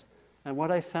heart. And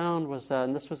what I found was that,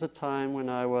 and this was a time when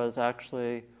I was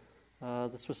actually,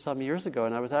 this was some years ago,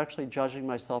 and I was actually judging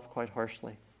myself quite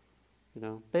harshly.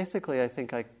 Basically I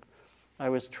think I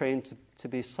was trained to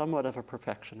be somewhat of a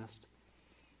perfectionist.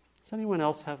 Does anyone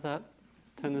else have that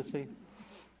tendency?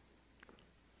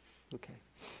 Okay.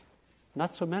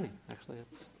 Not so many, actually.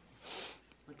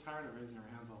 We're tired of raising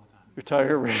our hands all the time. You're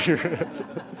tired of raising your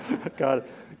hands. Got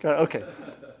it. Okay.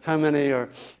 How many are...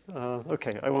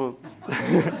 okay, I won't...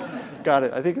 Got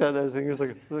it. I think there's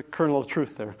like a kernel of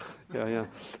truth there. Yeah.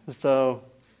 So,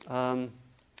 in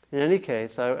any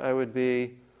case, I would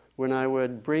be... When I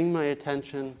would bring my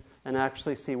attention and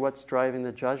actually see what's driving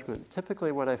the judgment,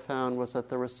 typically what I found was that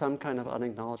there was some kind of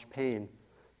unacknowledged pain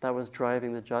that was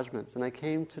driving the judgments. And I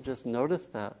came to just notice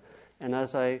that. And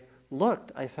as I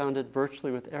looked, I found it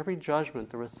virtually with every judgment,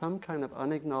 there was some kind of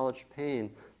unacknowledged pain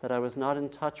that I was not in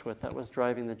touch with that was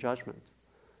driving the judgment.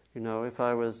 If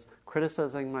I was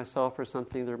criticizing myself or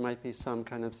something, there might be some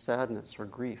kind of sadness or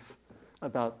grief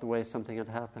about the way something had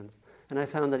happened. And I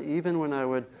found that even when I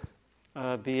would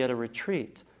be at a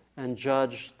retreat and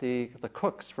judge the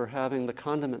cooks for having the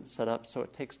condiments set up so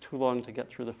it takes too long to get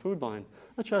through the food line,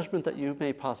 a judgment that you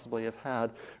may possibly have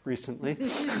had recently.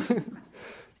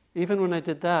 even when I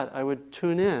did that, I would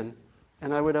tune in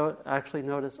and I would actually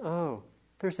notice, oh,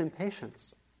 there's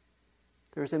impatience.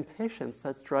 There's impatience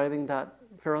that's driving that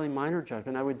fairly minor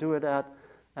judgment. I would do it at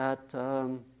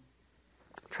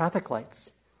traffic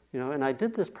lights, and I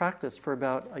did this practice for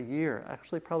about a year,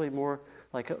 actually probably more,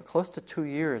 like close to 2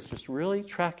 years, just really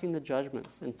tracking the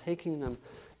judgments and taking them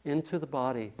into the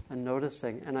body and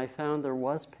noticing. And I found there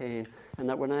was pain, and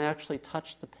that when I actually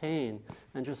touched the pain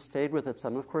and just stayed with it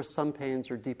some, of course some pains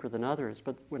are deeper than others,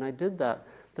 but when I did that,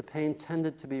 the pain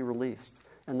tended to be released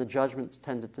and the judgments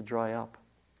tended to dry up.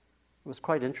 It was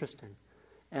quite interesting.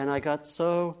 And I got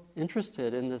so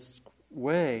interested in this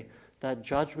way that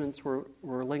judgments were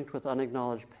linked with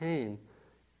unacknowledged pain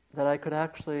that I could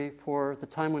actually, for the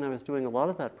time when I was doing a lot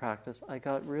of that practice, I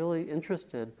got really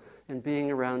interested in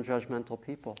being around judgmental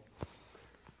people.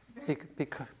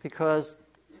 Because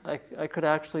I could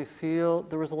actually feel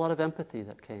there was a lot of empathy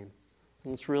that came.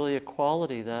 And it's really a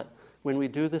quality that when we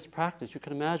do this practice, you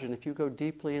can imagine if you go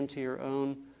deeply into your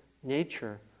own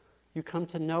nature, you come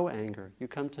to know anger, you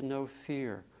come to know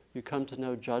fear, you come to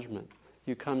know judgment,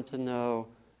 you come to know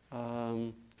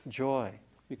joy,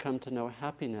 you come to know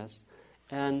happiness,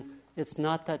 and it's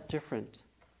not that different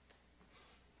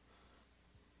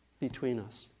between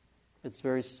us. It's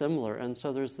very similar, and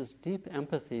so there's this deep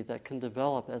empathy that can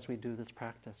develop as we do this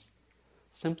practice.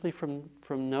 Simply from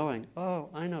knowing, oh,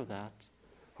 I know that,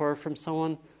 or from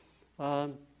someone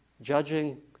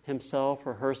judging himself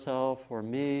or herself or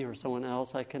me or someone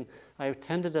else, I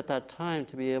tended at that time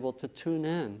to be able to tune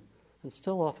in, and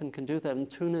still often can do that, and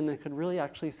tune in and could really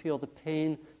actually feel the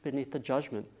pain beneath the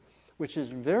judgment, which is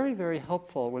very, very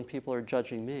helpful when people are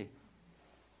judging me.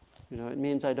 It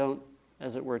means I don't,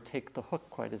 as it were, take the hook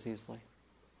quite as easily.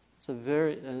 It's a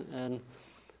very,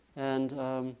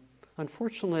 and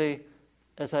unfortunately,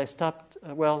 as I stopped,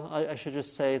 I should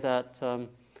just say that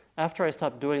after I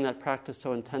stopped doing that practice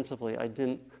so intensively, I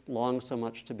didn't long so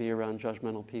much to be around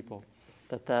judgmental people,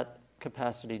 that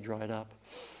capacity dried up.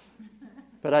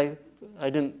 But I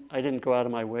didn't go out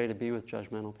of my way to be with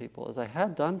judgmental people, as I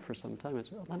had done for some time. I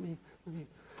said, let me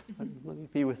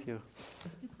be with you.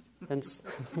 And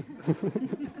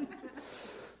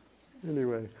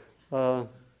anyway,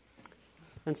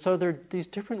 and so there are these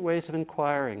different ways of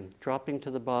inquiring, dropping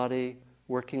to the body,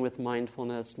 working with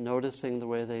mindfulness, noticing the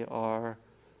way they are,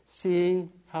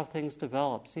 seeing how things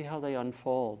develop, see how they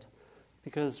unfold.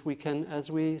 Because we can,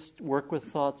 as we work with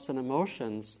thoughts and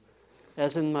emotions,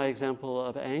 as in my example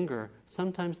of anger,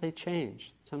 sometimes they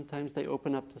change. Sometimes they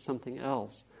open up to something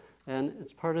else. And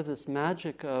it's part of this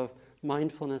magic of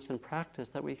mindfulness and practice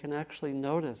that we can actually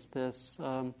notice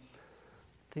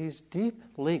these deep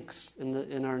links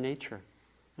in our nature,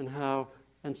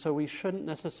 and so we shouldn't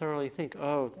necessarily think,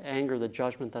 oh, the anger, the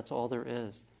judgment, that's all there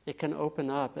is. It can open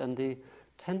up, and the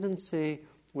tendency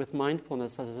with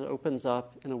mindfulness is it opens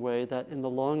up in a way that in the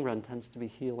long run tends to be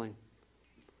healing.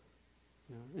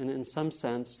 And in some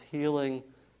sense, healing,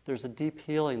 there's a deep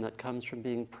healing that comes from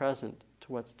being present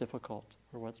to what's difficult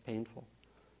or what's painful.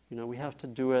 We have to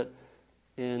do it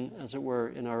in, as it were,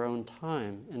 in our own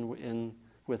time,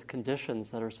 with conditions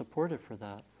that are supportive for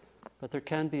that. But there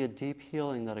can be a deep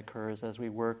healing that occurs as we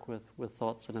work with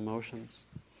thoughts and emotions.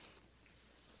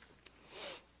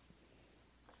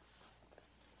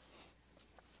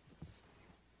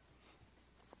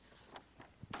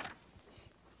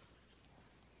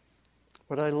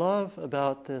 What I love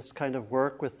about this kind of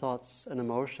work with thoughts and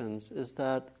emotions is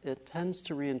that it tends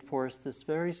to reinforce this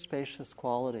very spacious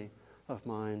quality of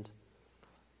mind.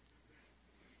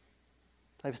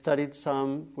 I've studied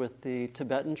some with the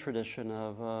Tibetan tradition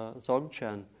of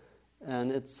Dzogchen,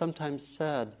 and it's sometimes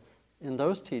said in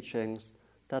those teachings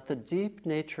that the deep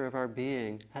nature of our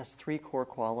being has 3 core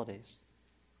qualities.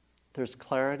 There's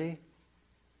clarity,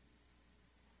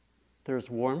 there's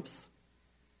warmth,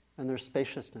 and there's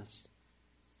spaciousness.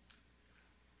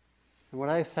 And what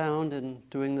I found in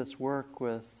doing this work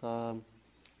with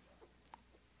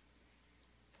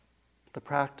the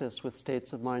practice with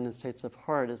states of mind and states of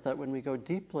heart is that when we go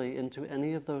deeply into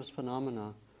any of those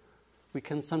phenomena, we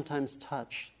can sometimes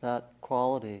touch that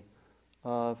quality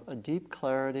of a deep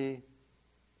clarity,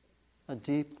 a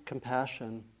deep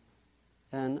compassion,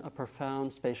 and a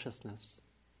profound spaciousness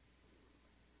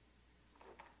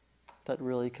that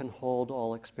really can hold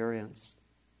all experience.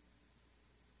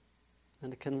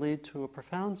 And it can lead to a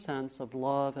profound sense of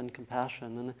love and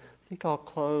compassion. And I think I'll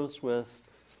close with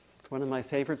one of my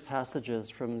favorite passages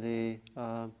from the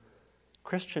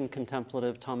Christian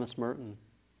contemplative Thomas Merton,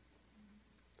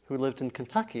 who lived in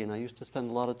Kentucky. And I used to spend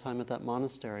a lot of time at that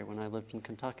monastery when I lived in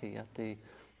Kentucky at the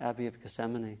Abbey of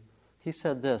Gethsemani. He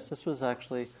said this was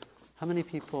actually How many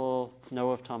people know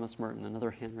of Thomas Merton?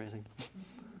 Another hand raising.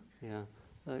 Yeah.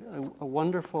 A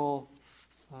wonderful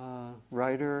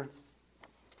writer,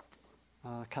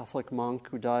 Catholic monk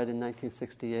who died in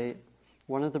 1968.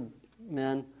 One of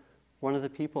the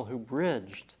people who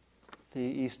bridged the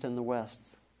East and the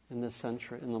West in this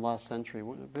century, in the last century.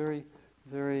 A very,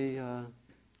 very,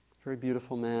 very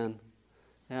beautiful man.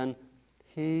 And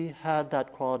he had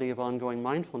that quality of ongoing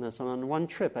mindfulness. And on one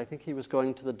trip, I think he was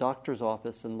going to the doctor's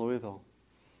office in Louisville,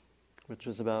 which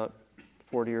was about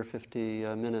 40 or 50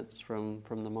 minutes from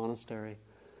the monastery.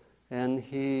 And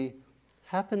he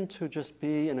happened to just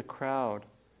be in a crowd,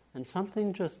 and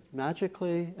something just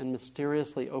magically and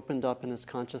mysteriously opened up in his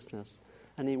consciousness.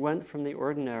 And he went from the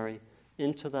ordinary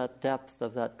into that depth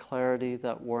of that clarity,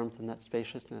 that warmth, and that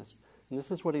spaciousness. And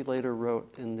this is what he later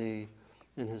wrote in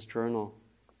his journal.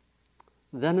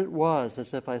 Then it was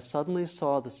as if I suddenly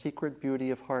saw the secret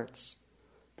beauty of hearts,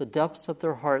 the depths of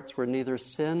their hearts where neither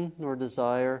sin nor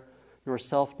desire nor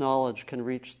self-knowledge can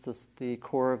reach the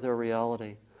core of their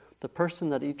reality, the person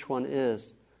that each one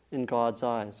is in God's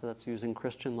eyes. So that's using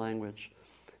Christian language.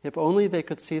 If only they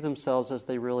could see themselves as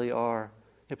they really are,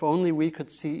 if only we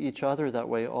could see each other that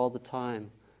way all the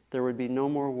time, there would be no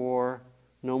more war,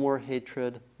 no more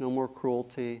hatred, no more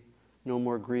cruelty, no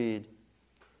more greed.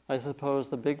 I suppose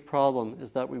the big problem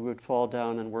is that we would fall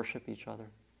down and worship each other.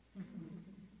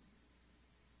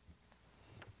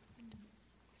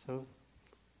 So,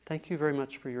 thank you very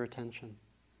much for your attention.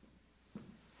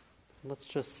 Let's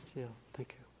just,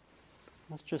 thank you.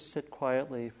 Let's just sit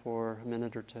quietly for a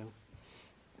minute or two.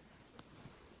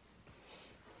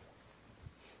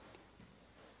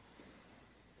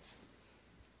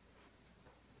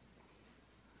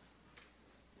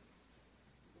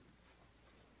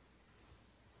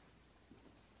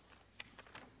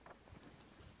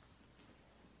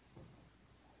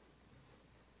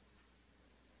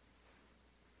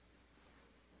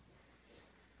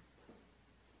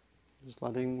 Just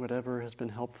letting whatever has been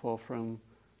helpful from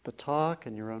the talk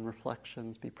and your own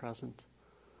reflections be present.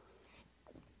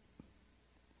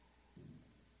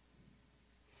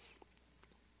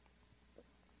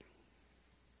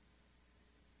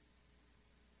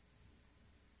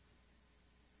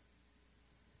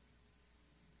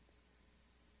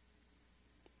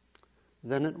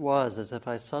 Then it was as if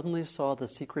I suddenly saw the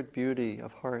secret beauty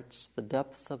of hearts, the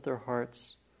depths of their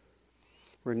hearts,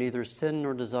 where neither sin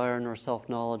nor desire nor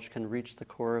self-knowledge can reach the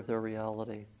core of their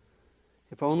reality.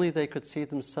 If only they could see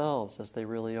themselves as they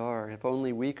really are, if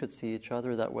only we could see each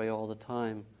other that way all the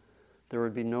time, there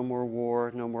would be no more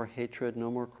war, no more hatred, no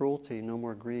more cruelty, no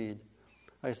more greed.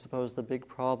 I suppose the big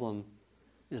problem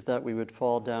is that we would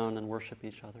fall down and worship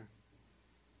each other.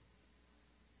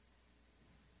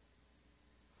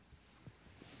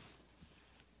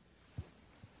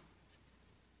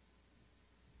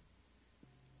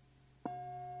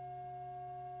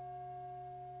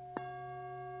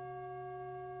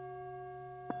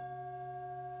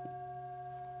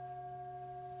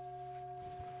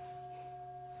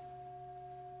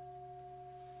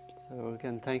 So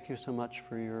again, thank you so much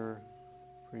for your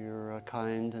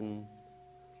kind and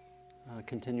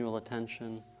continual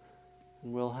attention.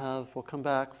 And we'll come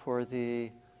back for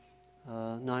the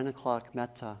 9 o'clock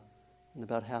metta in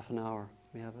about half an hour.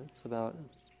 It's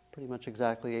pretty much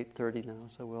exactly 8:30 now,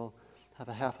 so we'll have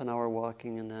a half an hour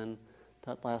walking and then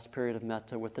that last period of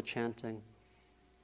metta with the chanting.